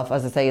yourself,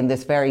 as I say, in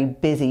this very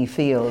busy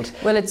field.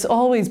 Well, it's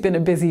always been a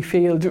busy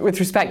field with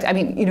respect. I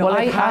mean, Well,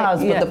 it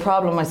has, but the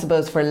problem, I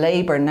suppose, for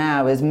Labour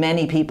now is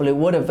many people who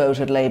would have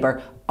voted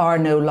Labour are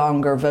no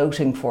longer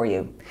voting for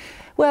you.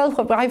 Well,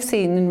 what I've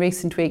seen in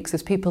recent weeks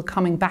is people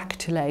coming back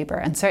to Labour,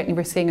 and certainly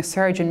we're seeing a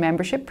surge in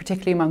membership,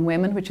 particularly among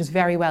women, which is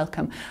very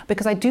welcome,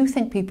 because I do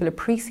think people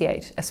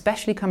appreciate,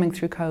 especially coming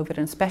through COVID and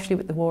especially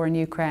with the war in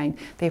Ukraine,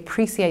 they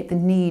appreciate the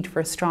need for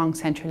a strong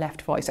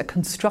centre-left voice, a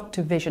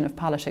constructive vision of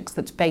politics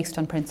that's based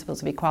on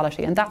principles of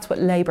equality, and that's what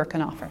Labour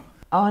can offer.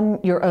 On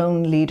your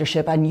own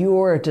leadership and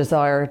your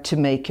desire to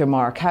make your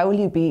mark, how will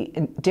you be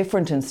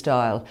different in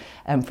style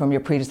from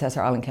your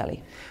predecessor, Alan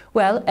Kelly?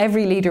 Well,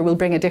 every leader will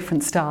bring a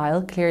different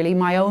style, clearly.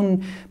 My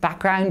own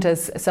background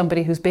as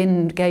somebody who's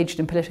been engaged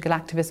in political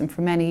activism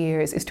for many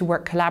years is to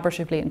work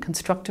collaboratively and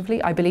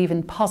constructively. I believe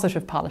in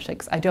positive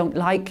politics. I don't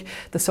like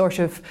the sort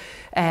of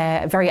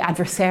very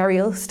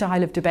adversarial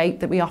style of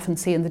debate that we often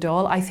see in the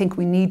Dáil. I think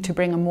we need to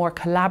bring a more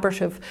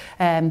collaborative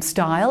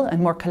style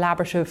and more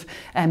collaborative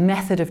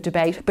method of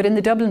debate. But in the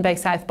the Dublin Bay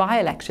South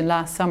by-election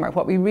last summer,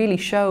 what we really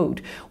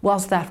showed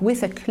was that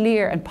with a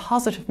clear and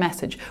positive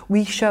message,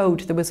 we showed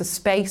there was a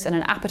space and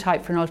an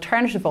appetite for an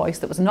alternative voice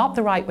that was not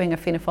the right wing of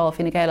Fianna Fáil,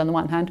 Fine Gael on the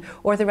one hand,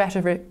 or the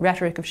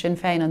rhetoric of Sinn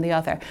Féin on the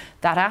other.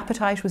 That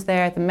appetite was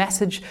there, the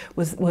message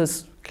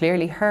was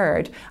clearly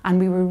heard, and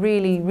we were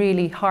really,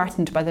 really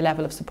heartened by the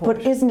level of support.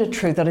 But isn't it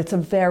true that it's a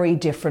very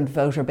different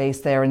voter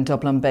base there in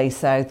Dublin Bay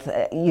South?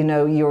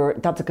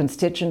 That's a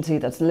constituency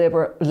that's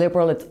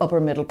liberal, it's upper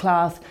middle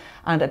class,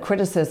 and a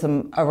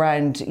criticism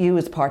around you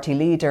as party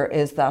leader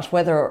is that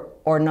whether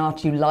or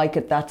not you like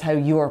it, that's how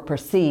you're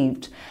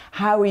perceived.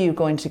 How are you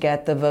going to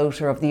get the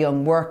voter of the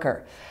young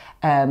worker,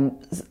 the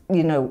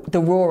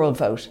rural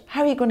vote?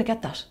 How are you going to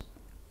get that?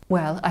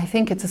 Well, I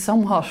think it's a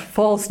somewhat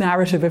false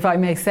narrative, if I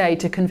may say,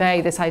 to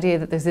convey this idea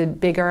that there's a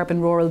big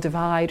urban-rural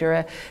divide or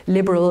a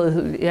liberal,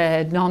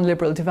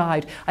 non-liberal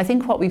divide. I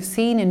think what we've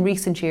seen in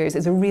recent years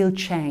is a real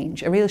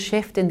change, a real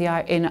shift in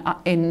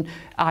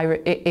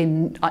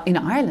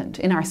Ireland,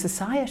 in our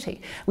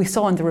society. We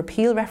saw in the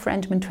repeal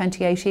referendum in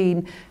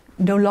 2018,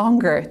 no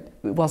longer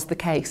was the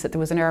case that there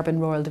was an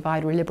urban-rural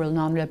divide or a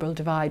liberal-non-liberal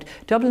divide.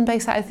 Dublin Bay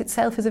South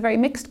itself is a very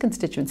mixed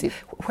constituency.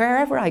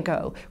 Wherever I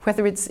go,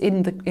 whether it's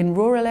in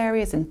rural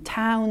areas, in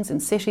towns, in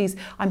cities,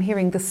 I'm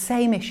hearing the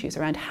same issues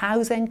around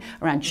housing,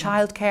 around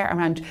childcare,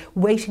 around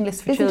waiting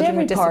lists for children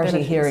with disabilities. Isn't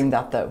every party hearing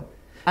that though?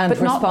 And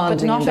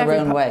responding in their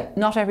own way.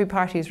 Not every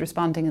party is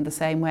responding in the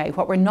same way.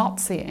 What we're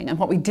not seeing, and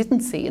what we didn't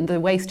see in the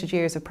wasted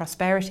years of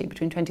prosperity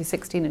between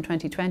 2016 and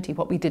 2020,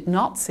 what we did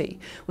not see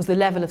was the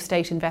level of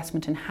state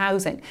investment in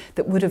housing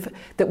that would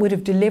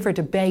have delivered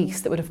a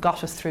base that would have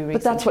got us through recent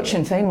years. But that's what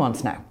Sinn Féin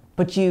wants now.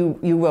 But you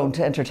won't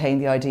entertain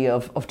the idea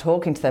of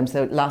talking to them.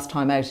 So last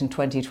time out in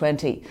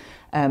 2020,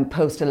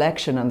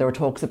 post-election, and there were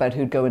talks about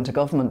who'd go into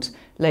government,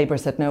 Labour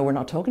said, no, we're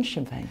not talking to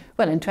Sinn Féin.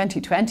 Well, in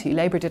 2020,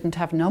 Labour didn't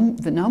have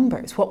the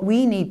numbers. What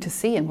we need to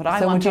see and what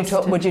I want us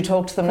to... Would you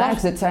talk to them now?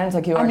 Because it sounds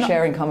like you are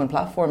sharing common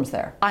platforms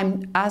there.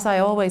 As I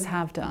always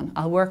have done,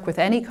 I'll work with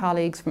any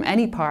colleagues from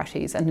any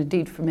parties, and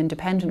indeed from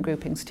independent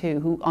groupings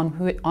too,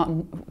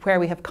 where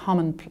we have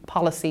common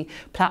policy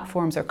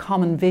platforms or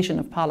common vision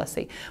of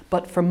policy.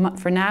 But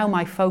for now,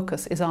 my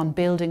focus is on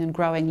building and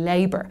growing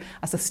Labour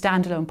as a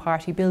standalone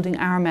party, building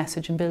our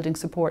message and building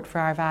support for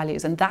our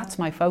values. And that's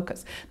my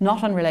focus,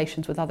 not on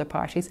relations with other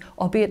parties,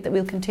 albeit that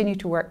we'll continue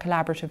to work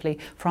collaboratively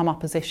from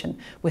opposition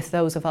with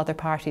those of other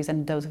parties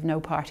and those of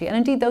no party, and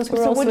indeed those who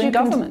are also in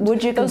government.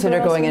 Would you consider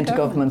going into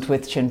government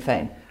with Sinn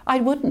Féin? I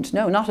wouldn't,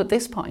 no, not at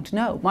this point,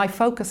 no. My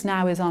focus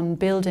now is on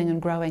building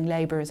and growing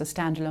Labour as a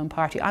standalone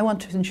party. I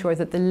want to ensure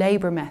that the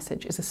Labour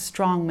message is a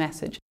strong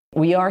message.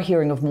 We are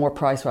hearing of more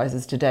price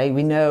rises today.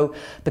 We know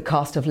the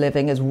cost of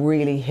living is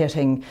really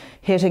hitting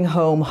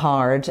home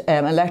hard.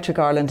 Electric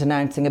Ireland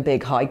announcing a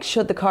big hike.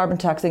 Should the carbon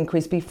tax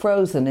increase be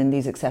frozen in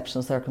these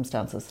exceptional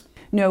circumstances?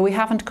 No, we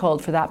haven't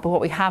called for that, but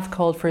what we have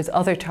called for is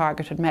other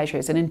targeted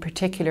measures, and in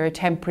particular a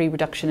temporary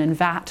reduction in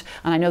VAT.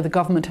 And I know the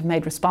government have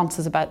made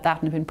responses about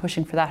that and have been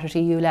pushing for that at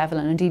EU level.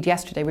 And indeed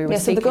yesterday we were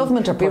seeking, so the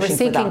government are pushing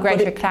for that.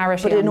 Greater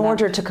clarity. But in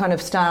order to kind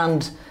of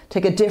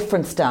take a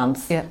different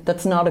stance,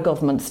 that's not a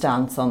government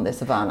stance on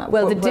this, Ivana.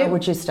 Well, where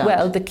would you stand?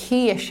 Well, the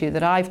key issue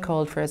that I've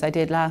called for, as I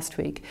did last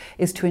week,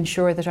 is to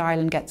ensure that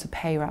Ireland gets a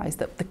pay rise.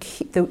 That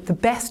the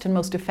best and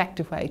most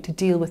effective way to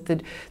deal with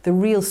the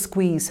real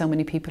squeeze so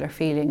many people are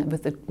feeling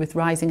with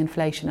rising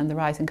inflation and the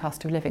rising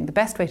cost of living, the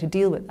best way to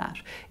deal with that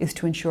is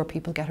to ensure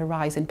people get a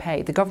rise in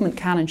pay. The government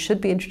can and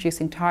should be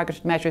introducing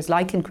targeted measures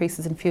like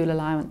increases in fuel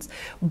allowance,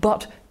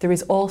 but there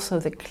is also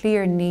the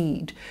clear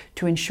need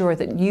to ensure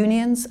that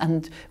unions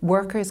and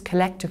workers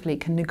collectively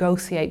can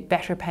negotiate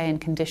better pay and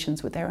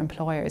conditions with their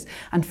employers.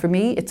 And for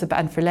me,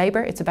 and for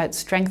Labour, it's about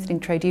strengthening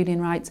trade union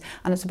rights,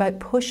 and it's about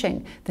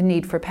pushing the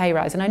need for pay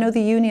rise. And I know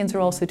the unions are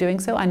also doing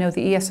so. I know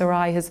the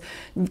ESRI has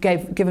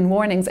given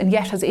warnings and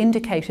yet has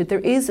indicated there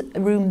is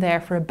room there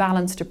for a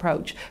balanced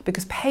approach,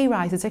 because pay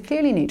rises are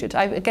clearly needed.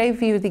 I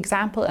gave you the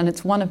example, and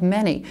it's one of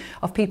many,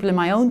 of people in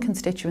my own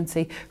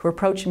constituency who are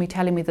approaching me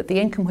telling me that the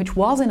income which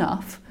was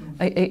enough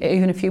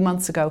even a few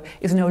months ago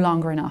is no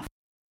longer enough.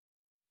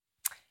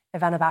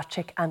 Ivana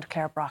Bacik and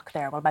Claire Brock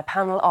there. Well, my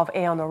panel of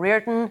Aodhán Ó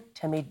Ríordáin,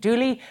 Timmy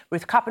Dooley,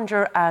 Ruth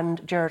Coppinger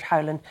and Gerard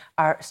Howlin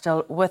are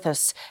still with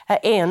us.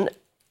 Aodhán,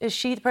 is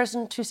she the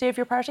person to save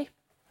your party?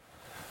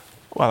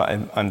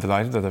 Well, I'm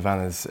delighted that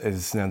Ivana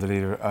is now the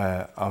leader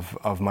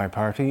of my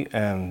party.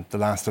 The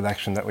last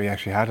election that we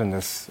actually had in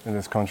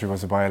this country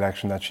was a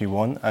by-election that she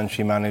won, and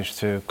she managed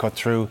to cut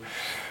through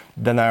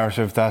the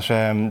narrative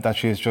that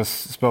she has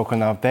just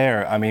spoken of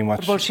there. I mean,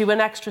 will she win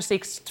extra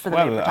seats for the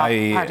Labour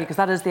party? Because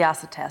that is the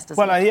acid test,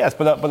 isn't it? Yes,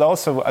 but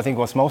also I think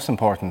what's most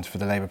important for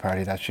the Labour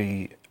Party that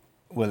she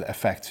will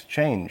affect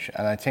change.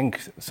 And I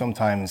think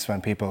sometimes when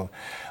people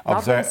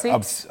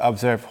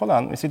observe, hold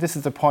on, you see, this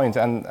is the point,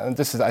 and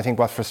this is, I think,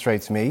 what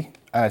frustrates me,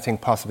 and I think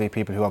possibly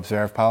people who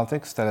observe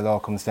politics, that it all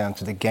comes down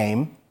to the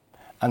game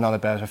and not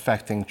about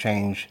affecting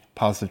change,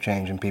 positive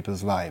change in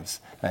people's lives.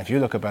 Now, if you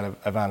look at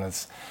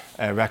Ivana's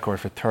record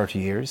for 30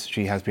 years,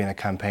 she has been a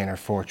campaigner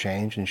for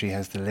change and she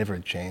has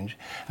delivered change,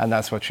 and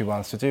that's what she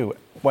wants to do.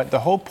 The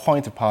whole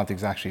point of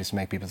politics actually is to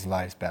make people's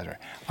lives better.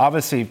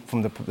 Obviously,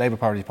 from the Labour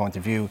Party point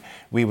of view,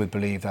 we would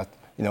believe that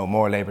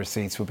more Labour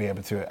seats will be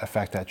able to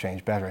affect that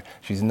change better.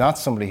 She's not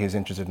somebody who's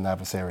interested in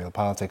adversarial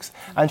politics,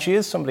 and she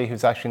is somebody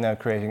who's actually now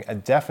creating a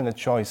definite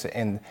choice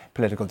in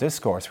political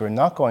discourse. We're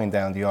not going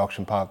down the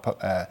auction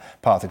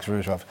politics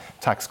route of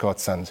tax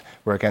cuts and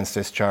we're against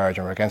discharge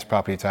and we're against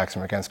property tax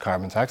and we're against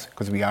carbon tax,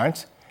 because we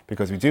aren't.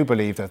 Because we do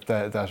believe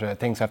that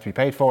things have to be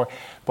paid for,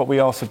 but we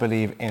also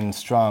believe in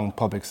strong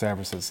public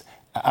services,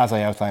 as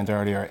I outlined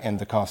earlier in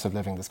the cost of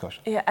living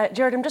discussion. Yeah,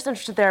 Gerard, I'm just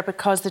interested there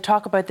because they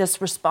talk about this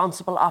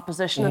responsible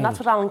opposition, and that's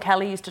what Alan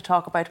Kelly used to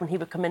talk about when he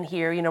would come in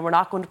here. We're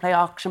not going to play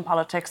auction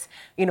politics.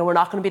 We're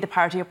not going to be the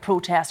party of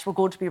protest. We're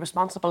going to be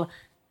responsible.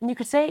 And you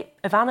could say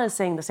Ivana is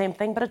saying the same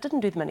thing, but it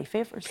didn't do them any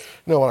favours.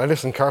 No, and I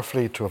listened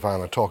carefully to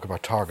Ivana talk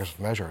about targeted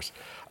measures.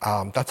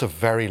 That's a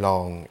very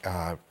long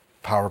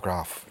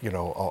paragraph,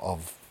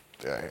 of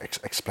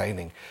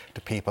explaining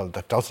to people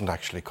that doesn't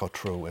actually cut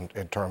through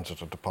in terms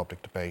of the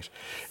public debate.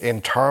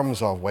 In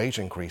terms of wage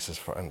increases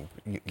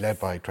led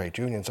by trade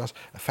unions, that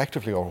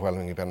effectively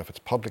overwhelmingly benefits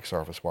public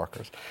service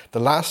workers. The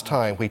last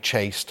time we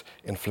chased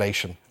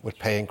inflation with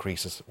pay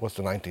increases was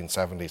the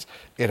 1970s.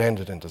 It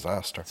ended in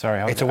disaster.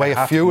 It's a way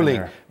of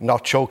fueling,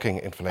 not choking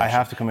inflation. I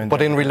have to come in.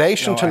 But in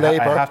relation to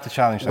Labour, I have to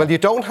challenge that. Well, you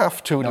don't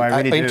have to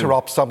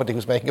interrupt somebody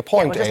who's making a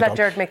point. We'll just let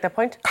Gerard make that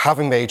point.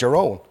 Having made your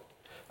own.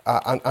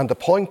 And the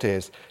point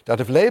is that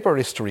if Labour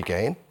is to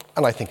regain,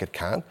 and I think it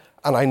can,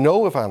 and I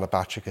know Ivana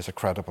Bacik is a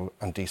credible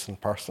and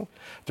decent person,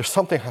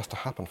 something has to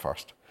happen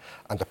first.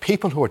 And the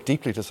people who are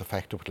deeply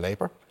disaffected with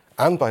Labour,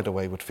 and by the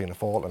way with Fianna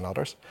Fáil and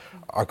others,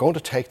 are going to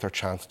take their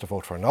chance to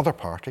vote for another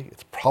party.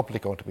 It's probably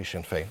going to be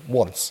Sinn Féin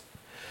once.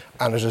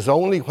 And it is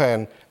only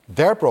when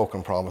their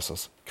broken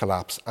promises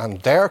collapse and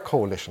their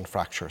coalition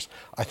fractures,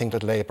 I think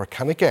that Labour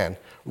can again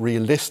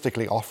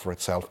realistically offer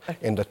itself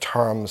in the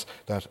terms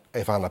that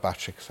Ivana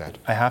Bacik said.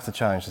 I have to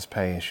challenge this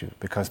pay issue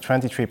because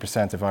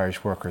 23% of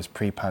Irish workers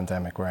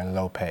pre-pandemic were in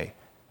low pay.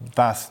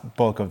 Vast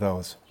bulk of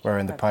those were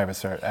in the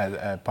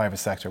private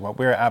sector. What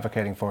we're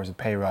advocating for is a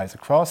pay rise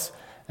across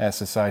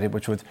society,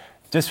 which would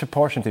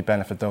disproportionately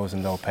benefit those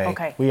in low pay.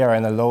 Okay. We are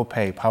in a low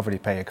pay, poverty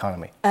pay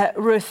economy.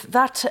 Ruth,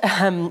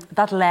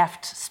 that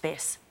left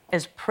space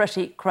is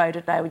pretty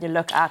crowded now when you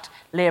look at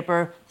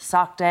Labour,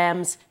 Soc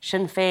Dems,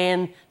 Sinn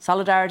Féin,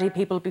 Solidarity,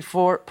 People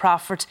Before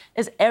Profit.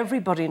 Is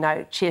everybody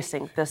now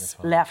chasing this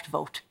left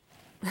vote?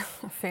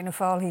 Fianna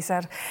Fáil, he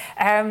said.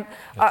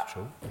 That's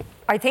true.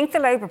 I think the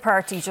Labour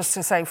Party, just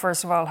to say,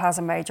 first of all, has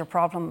a major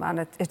problem, and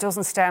it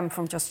doesn't stem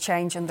from just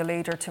changing the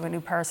leader to a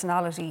new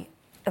personality.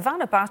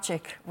 Ivana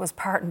Bacik was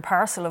part and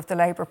parcel of the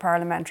Labour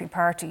Parliamentary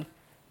Party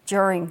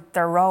during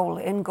their role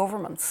in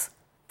governments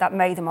that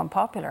made them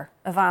unpopular.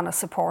 Ivana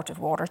supported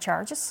water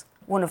charges,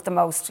 one of the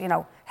most,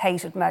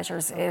 hated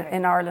measures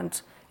in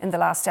Ireland in the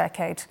last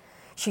decade.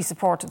 She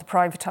supported the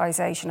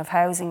privatisation of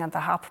housing and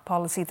the HAP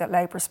policy that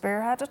Labour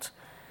spearheaded.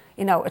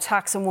 A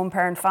tax on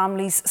one-parent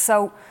families.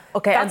 So,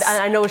 okay, and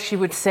I know she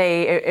would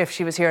say, if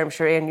she was here, I'm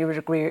sure, Ian, you would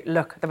agree,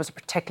 look, there was a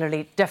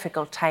particularly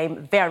difficult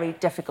time, very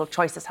difficult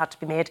choices had to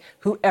be made.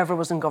 Whoever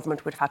was in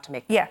government would have had to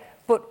make them. Yeah,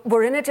 but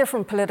we're in a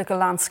different political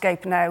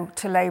landscape now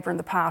to Labour in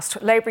the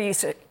past. Labour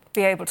used to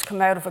be able to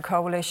come out of a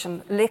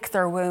coalition, lick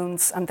their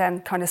wounds and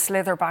then kind of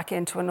slither back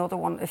into another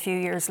one a few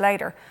years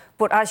later.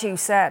 But as you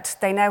said,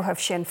 they now have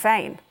Sinn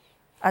Féin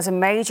as a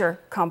major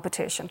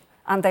competition,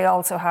 and they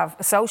also have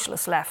a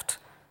socialist left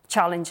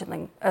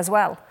challenging as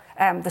well.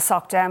 The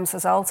Soc Dems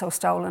has also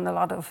stolen a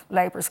lot of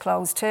Labour's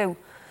clothes too.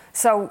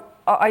 So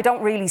I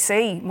don't really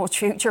see much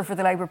future for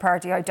the Labour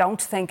Party. I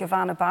don't think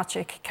Ivana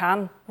Bacik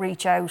can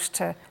reach out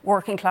to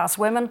working class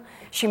women.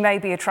 She may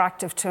be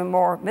attractive to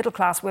more middle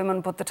class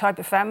women, but the type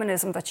of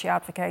feminism that she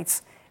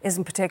advocates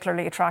isn't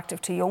particularly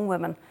attractive to young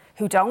women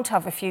who don't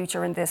have a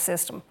future in this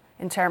system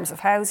in terms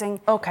of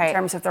housing, in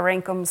terms of their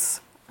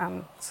incomes.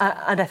 And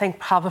I think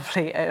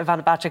probably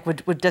Ivana Bacik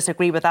would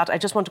disagree with that. I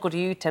just want to go to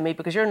you, Timmy,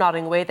 because you're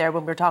nodding away there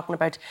when we're talking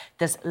about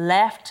this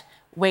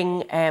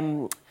left-wing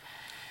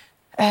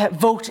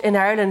vote in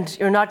Ireland.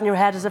 You're nodding your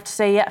head as if to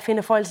say, yeah,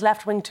 Fianna Fáil's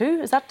left-wing too.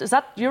 Is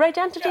that your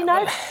identity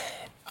now? Well,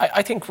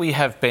 I think we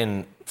have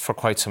been, for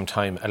quite some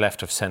time, a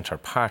left-of-centre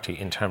party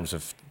in terms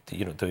of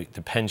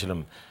the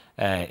pendulum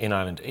in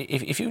Ireland.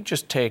 If you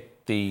just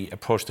take the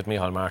approach that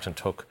Micheál Martin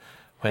took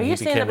when he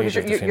became leader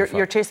of the Fianna Fáil.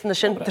 You're chasing the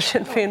Sinn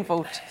Féin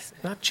vote.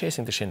 Not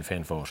chasing the Sinn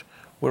Féin vote.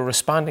 We're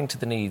responding to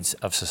the needs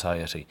of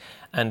society.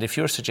 And if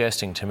you're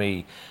suggesting to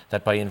me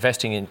that by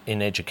investing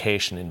in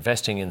education,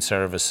 investing in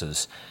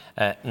services,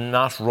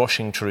 not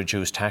rushing to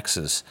reduce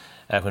taxes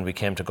when we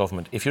came to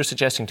government, if you're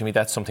suggesting to me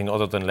that's something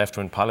other than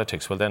left-wing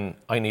politics, well then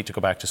I need to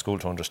go back to school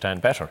to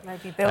understand better.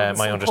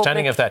 My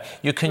understanding of that.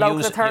 You can local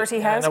use authority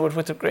housing.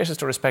 With the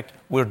greatest respect,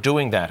 we're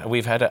doing that.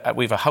 We've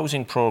a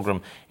housing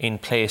programme in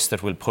place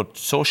that will put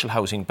social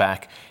housing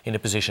back in a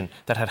position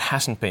that it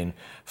hasn't been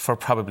for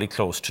probably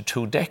close to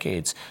 2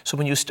 decades. So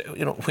when you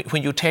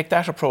when you take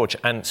that approach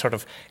and sort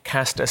of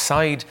cast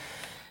aside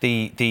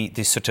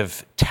the sort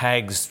of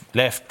tags,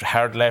 left,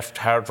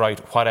 hard right,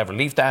 whatever,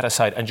 leave that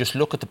aside and just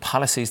look at the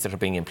policies that are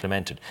being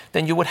implemented,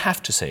 then you would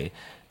have to say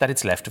that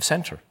it's left of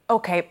centre.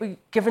 OK,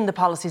 given the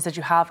policies that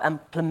you have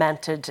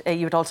implemented,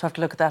 you would also have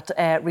to look at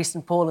that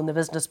recent poll in the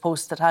Business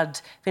Post that had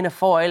Fianna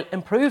Fáil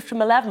improved from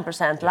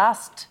 11%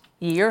 last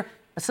year,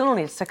 but still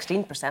only at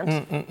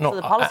 16%. No, so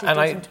the policies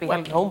don't seem to be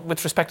held home.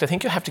 With respect, I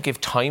think you have to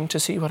give time to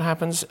see what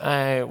happens.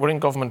 We're in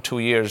government 2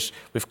 years.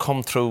 We've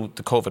come through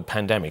the COVID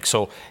pandemic.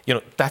 So,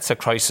 that's a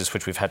crisis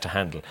which we've had to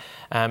handle.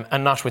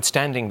 And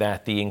notwithstanding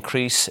that, the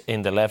increase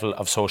in the level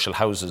of social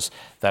houses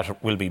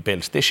that will be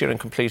built this year and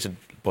completed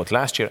both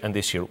last year and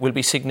this year will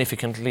be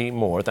significantly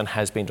more than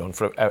has been done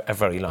for a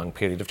very long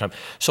period of time.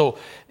 So,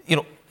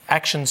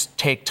 actions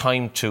take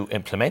time to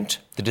implement.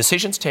 The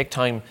decisions take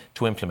time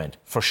to implement,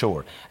 for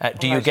sure.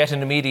 Do you get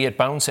an immediate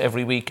bounce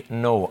every week?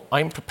 No.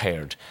 I'm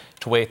prepared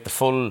to wait the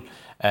full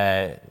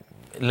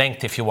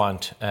length, if you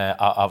want,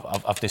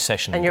 of this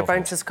session. And your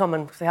bounce is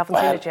coming. We haven't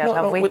seen it yet,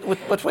 have we?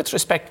 But with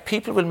respect,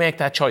 people will make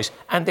that choice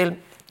and they'll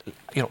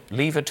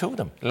leave it to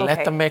them. Okay.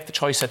 Let them make the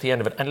choice at the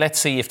end of it, and let's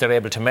see if they're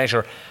able to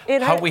measure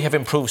how we have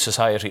improved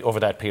society over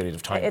that period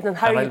of time. And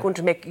how are you going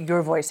to make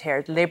your voice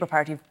heard, the Labour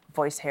Party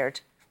voice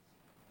heard?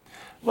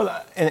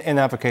 Well, in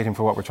advocating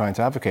for what we're trying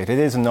to advocate, it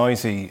is a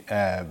noisy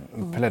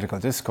political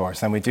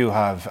discourse, and we do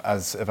have,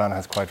 as Ivana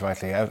has quite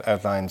rightly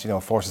outlined,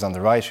 forces on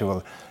the right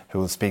who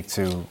will speak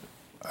to,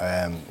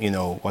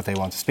 what they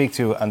want to speak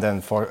to, and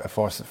then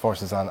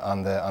forces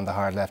on the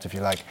hard left, if you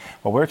like.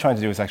 What we're trying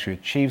to do is actually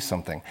achieve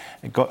something.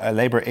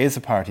 Labour is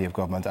a party of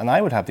government, and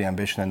I would have the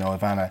ambition, I know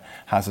Ivana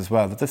has as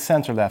well, that the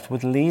centre left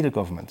would lead a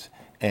government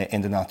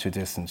in the not too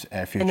distant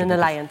future. In an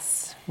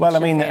alliance. Well, I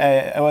mean,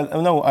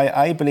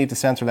 I believe the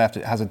centre left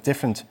has a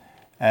different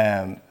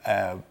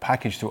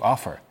package to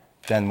offer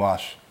than what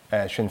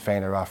Sinn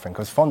Féin are offering,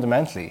 because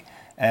fundamentally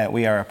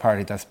we are a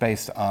party that's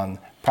based on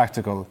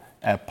practical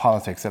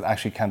politics that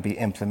actually can be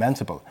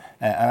implementable.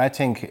 And I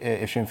think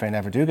if Sinn Féin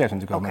ever do get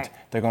into government,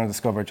 they're going to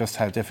discover just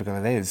how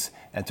difficult it is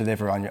to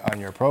deliver on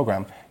your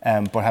programme.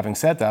 But having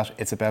said that,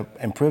 it's about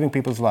improving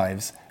people's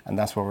lives, and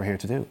that's what we're here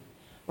to do.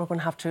 We're going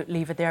to have to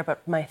leave it there,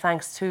 but my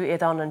thanks to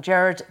Aidan and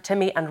Gerard.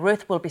 Timmy and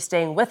Ruth will be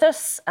staying with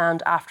us,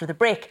 and after the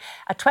break,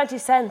 a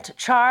 20-cent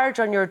charge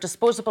on your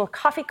disposable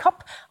coffee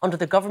cup under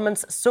the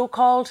government's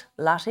so-called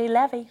latte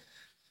levy.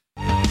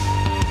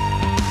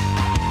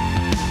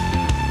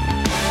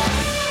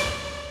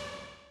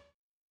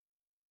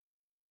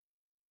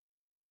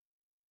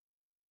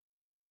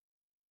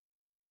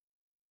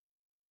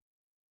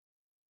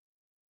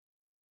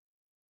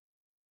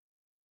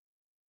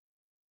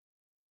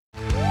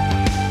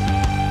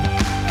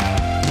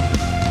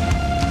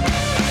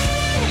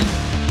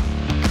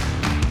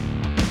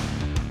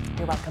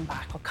 Welcome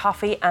back. Well,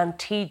 coffee and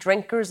tea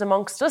drinkers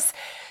amongst us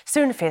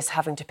soon face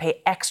having to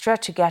pay extra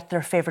to get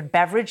their favourite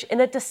beverage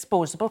in a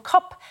disposable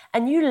cup. A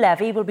new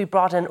levy will be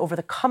brought in over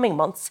the coming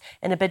months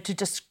in a bid to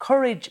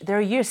discourage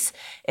their use.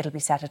 It'll be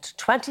set at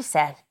 20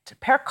 cents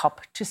per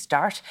cup to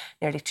start.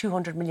 Nearly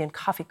 200 million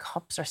coffee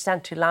cups are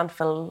sent to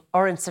landfill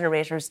or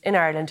incinerators in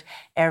Ireland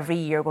every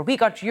year. Well, we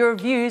got your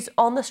views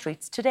on the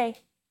streets today.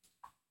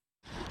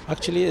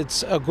 Actually,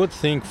 it's a good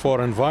thing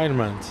for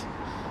environment,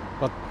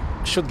 but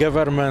should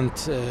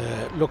government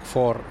look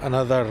for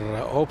another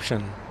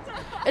option?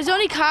 It's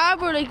only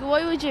cardboard,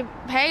 why would you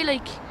pay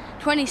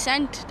 20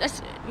 cents?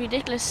 That's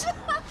ridiculous.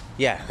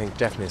 Yeah, I think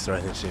definitely it's the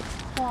right thing to do.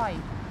 Why?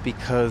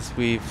 Because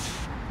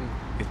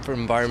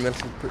from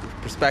environmental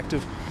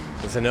perspective,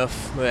 there's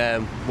enough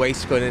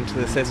waste going into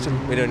the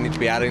system. We don't need to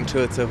be adding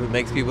to it, so if it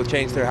makes people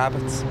change their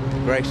habits,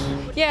 great.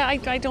 Yeah,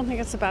 I don't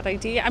think it's a bad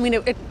idea. I mean,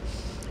 it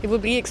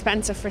would be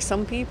expensive for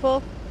some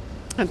people.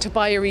 And to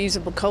buy a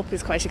reusable cup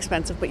is quite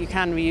expensive, but you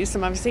can reuse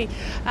them, obviously.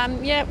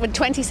 With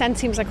 20 cents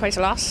seems like quite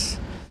a lot.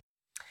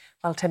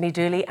 Well, Timmy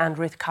Dooley and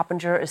Ruth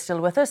Coppinger is still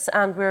with us,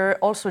 and we're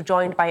also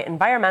joined by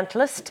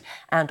environmentalist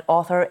and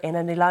author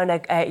Éanna Ní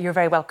Lamhna. You're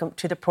very welcome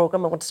to the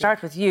programme. I want to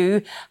start with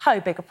you. How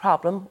big a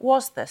problem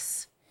was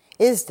this?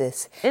 Is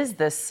this?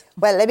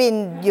 Well, I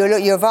mean,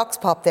 your Vox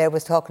Pop there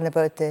was talking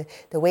about the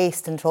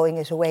waste and throwing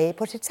it away,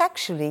 but it's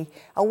actually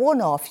a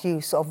one-off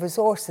use of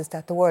resources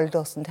that the world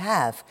doesn't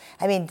have.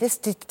 I mean,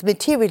 the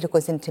material that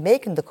goes into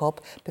making the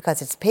cup,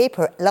 because it's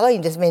paper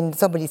lined, I mean,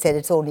 somebody said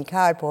it's only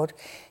cardboard.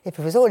 If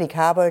it was only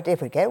cardboard,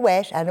 it would get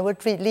wet and it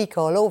would leak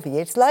all over you.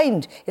 It's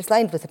lined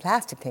with a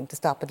plastic thing to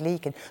stop it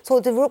leaking. So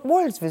the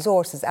world's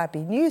resources are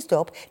being used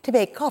up to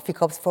make coffee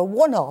cups for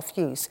one-off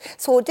use.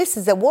 So this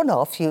is a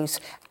one-off use,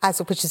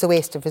 which is a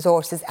waste of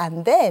resources.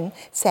 And then,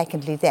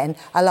 secondly,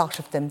 a lot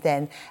of them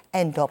then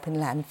end up in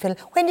landfill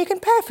when you can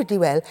perfectly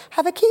well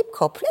have a keep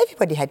cup.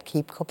 Everybody had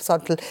keep cups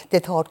until they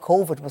thought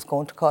COVID was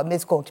going to come,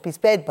 is going to be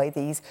spread by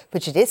these,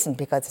 which it isn't,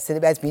 because it's,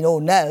 as we know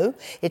now,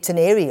 it's an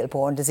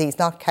aerial-borne disease,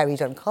 not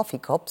carried on coffee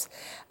cups.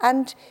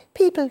 And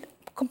people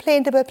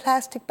complained about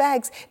plastic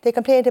bags. They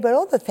complained about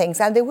other things,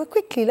 and they were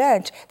quickly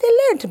learned. They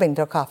learned to bring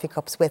their coffee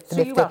cups with them.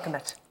 So you welcome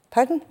it?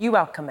 Pardon? You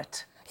welcome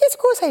it? Yes, of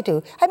course I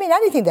do. I mean,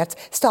 anything that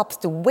stops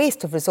the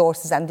waste of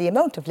resources and the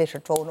amount of litter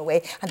thrown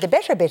away. And the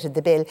better bit of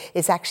the bill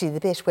is actually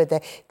the bit where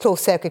the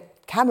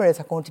closed-circuit cameras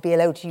are going to be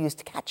allowed to use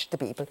to catch the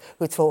people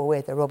who throw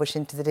away their rubbish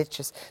into the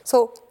ditches.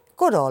 So,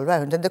 good all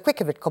round. And the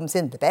quicker it comes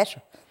in, the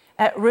better.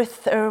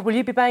 Ruth, will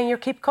you be buying your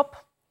Keep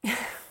Cup?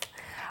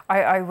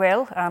 I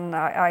will, and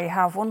I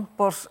have one.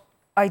 But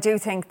I do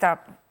think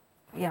that,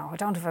 I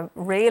don't have a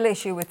real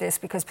issue with this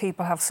because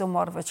people have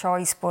somewhat of a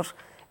choice, but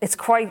it's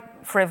quite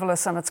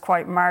frivolous and it's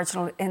quite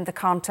marginal in the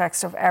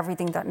context of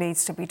everything that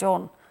needs to be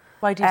done.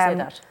 Why do you say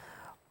that?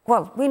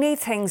 Well, we need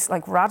things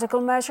like radical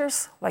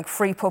measures, like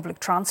free public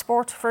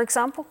transport, for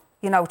example,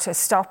 to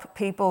stop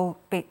people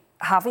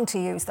having to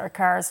use their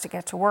cars to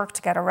get to work,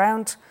 to get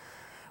around.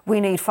 We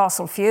need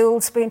fossil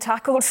fuels being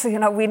tackled.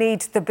 We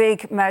need the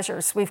big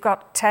measures. We've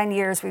got 10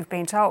 years, we've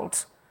been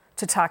told,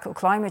 to tackle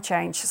climate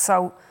change.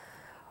 So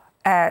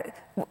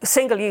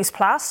single-use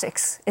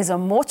plastics is a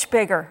much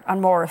bigger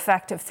and more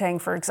effective thing,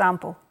 for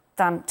example,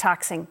 than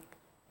taxing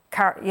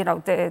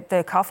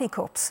the coffee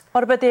cups.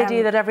 What about the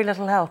idea that every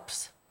little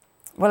helps?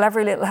 Well,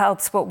 every little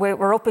helps, but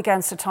we're up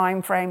against a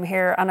time frame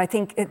here, and I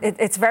think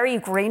it's very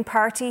Green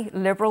Party,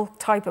 Liberal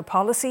type of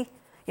policy.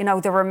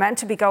 They were meant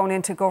to be going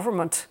into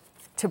government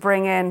to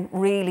bring in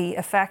really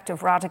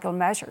effective radical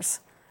measures,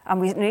 and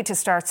we need to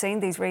start seeing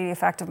these really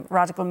effective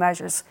radical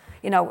measures.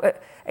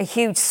 A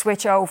huge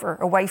switch over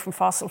away from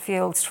fossil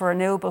fuels to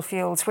renewable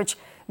fuels, which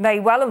may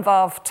well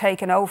involve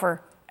taking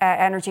over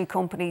energy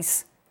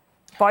companies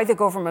by the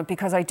government,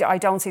 because I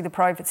don't see the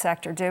private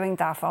sector doing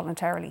that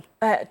voluntarily.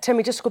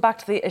 Timmy, just to go back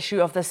to the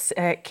issue of this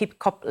Keep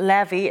Cup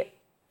levy,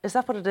 is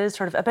that what it is?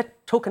 Sort of a bit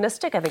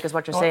tokenistic, I think, is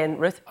what you're saying,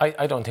 Ruth?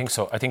 I don't think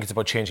so. I think it's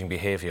about changing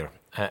behaviour.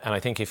 And I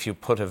think if you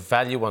put a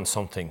value on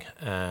something,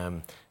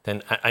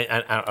 then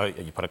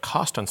you put a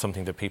cost on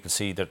something that people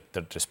see that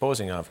they're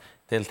disposing of,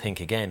 they'll think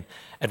again.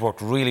 It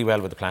worked really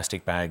well with the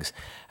plastic bags.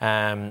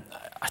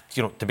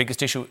 The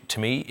biggest issue to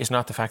me is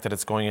not the fact that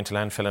it's going into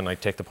landfill, and I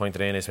take the point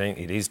that Éanna is saying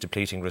it is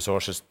depleting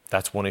resources.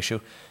 That's one issue.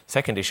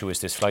 Second issue is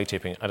this fly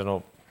tipping. I don't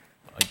know,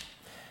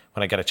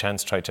 when I get a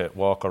chance, try to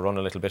walk or run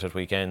a little bit at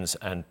weekends,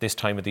 and this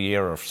time of the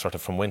year, or sort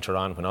of from winter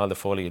on, when all the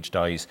foliage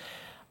dies,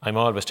 I'm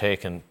always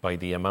taken by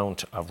the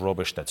amount of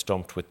rubbish that's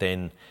dumped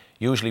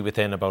usually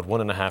within about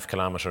 1.5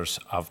 kilometres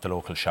of the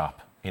local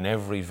shop in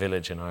every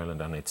village in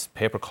Ireland, and it's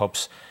paper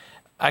cups.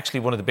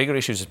 Actually, one of the bigger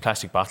issues is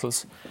plastic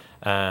bottles,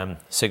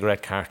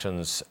 cigarette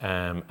cartons,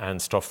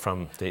 and stuff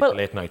from the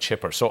late night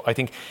shipper. So I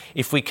think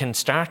if we can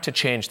start to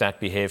change that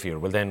behaviour,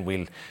 well, then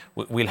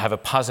we'll have a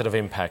positive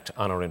impact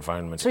on our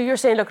environment. So you're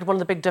saying, look, one of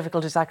the big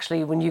difficulties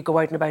actually when you go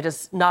out and about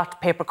is not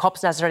paper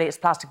cups necessarily, it's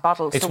plastic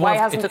bottles. So why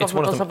hasn't the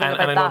government done something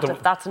about that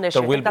if that's an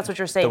issue? That's what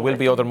you're saying. There will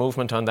be other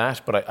movement on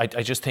that, but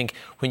I just think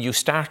when you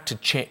start to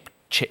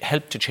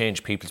help to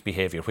change people's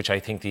behaviour, which I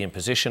think the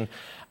imposition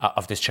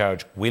of this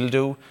charge will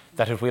do,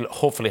 that it will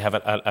hopefully have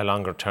a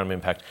longer term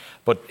impact.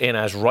 But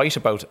Éanna's right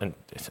about, and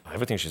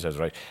everything she says is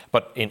right,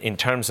 but in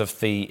terms of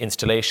the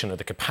installation or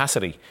the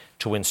capacity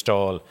to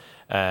install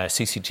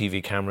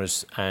CCTV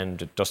cameras,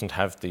 and it doesn't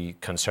have the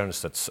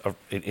concerns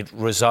it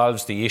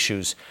resolves the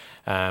issues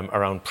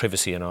around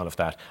privacy and all of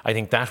that. I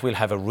think that will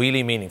have a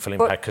really meaningful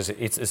impact, because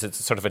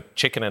it's sort of a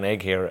chicken and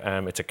egg here.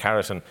 It's a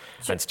carrot and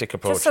stick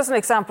approach. Just as an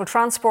example,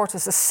 transport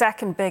is the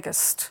second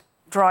biggest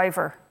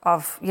driver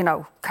of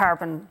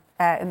carbon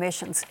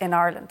emissions in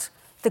Ireland.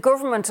 The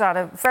government, at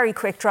a very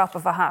quick drop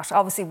of a hat,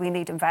 obviously we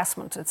need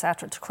investment,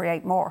 etc., to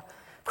create more,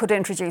 could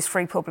introduce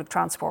free public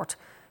transport,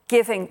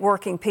 giving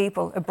working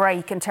people a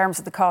break in terms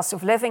of the cost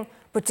of living,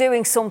 but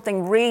doing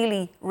something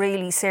really,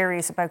 really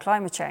serious about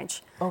climate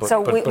change. Why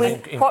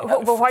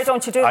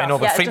don't you do that? I know,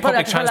 but free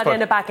public transport.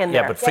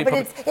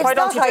 It's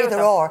not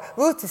either or.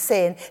 Ruth is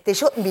saying they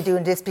shouldn't be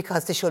doing this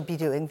because they should be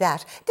doing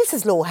that. This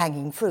is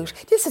low-hanging fruit.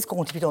 This is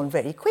going to be done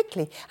very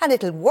quickly, and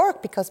it'll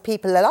work because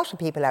a lot of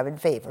people are in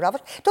favour of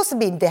it. Doesn't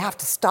mean they have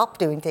to stop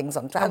doing things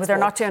on transport. But they're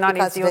not doing any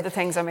of the other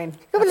things.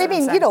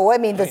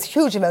 There's a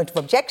huge amount of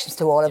objections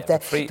to all of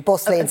the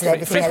bus lanes and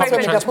everything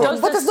else.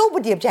 But there's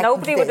nobody objecting.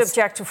 Nobody would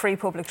object to free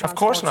public transport. Of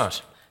course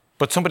not.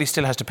 But somebody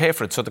still has to pay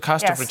for it. So the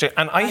cost of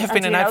and I have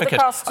been an advocate.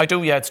 I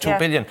do, it's 2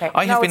 billion. Okay.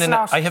 I have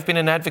been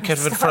an advocate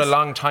of it for a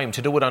long time,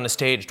 to do it on a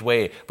staged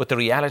way. But the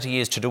reality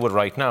is, to do it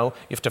right now,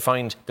 you have to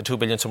find the 2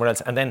 billion somewhere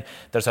else. And then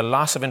there's a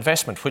loss of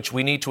investment, which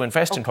we need to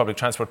invest in public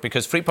transport,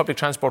 because free public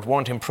transport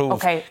won't improve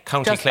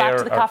County Clare. Back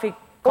to the coffee.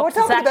 We're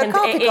talking about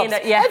coffee cups.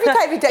 Every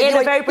time we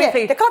tell very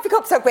briefly. The coffee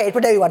cups are great,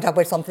 but now you want to talk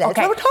about something else.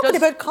 We're talking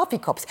about coffee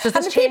cups. Does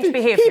this change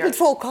behaviour? People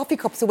throw coffee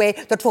cups away,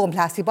 they're throwing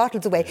plastic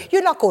bottles away.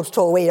 You're not going to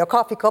throw away your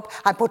coffee cup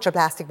and put your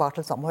plastic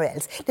bottle somewhere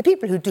else. The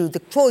people who do the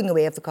throwing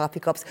away of the coffee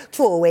cups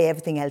throw away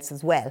everything else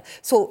as well.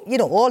 So,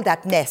 all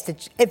that mess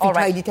that every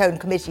tiny town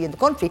committee in the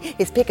country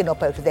is picking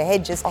up out of their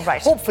hedges.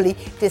 Hopefully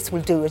this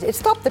will do it. It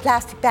stopped the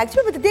plastic bags.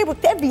 Remember the day when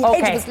every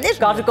hedge was littered.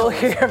 Got to go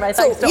here.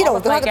 So,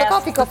 the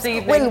coffee cups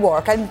will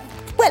work. And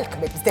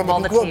welcome it instead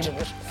of begrudging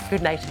it.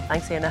 Good night.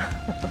 Thanks, Éanna.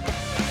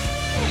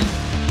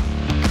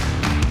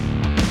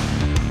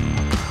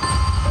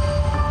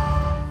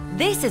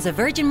 This is a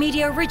Virgin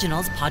Media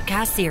Originals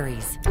podcast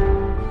series.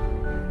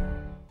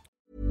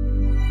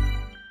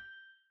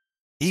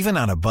 Even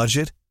on a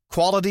budget,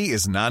 quality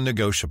is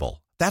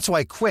non-negotiable. That's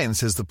why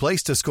Quince is the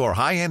place to score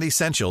high-end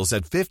essentials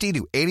at 50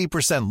 to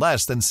 80%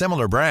 less than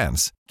similar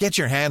brands. Get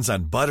your hands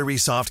on buttery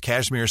soft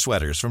cashmere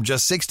sweaters from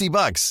just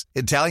 $60,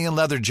 Italian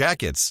leather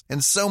jackets,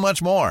 and so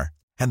much more.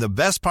 And the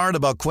best part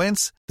about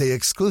Quince, they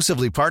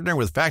exclusively partner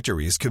with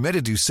factories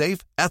committed to safe,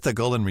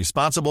 ethical, and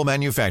responsible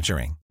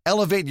manufacturing.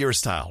 Elevate your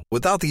style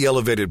without the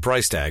elevated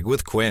price tag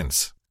with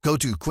Quince. Go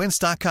to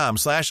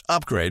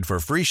quince.com/upgrade for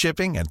free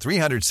shipping and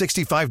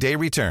 365-day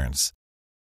returns.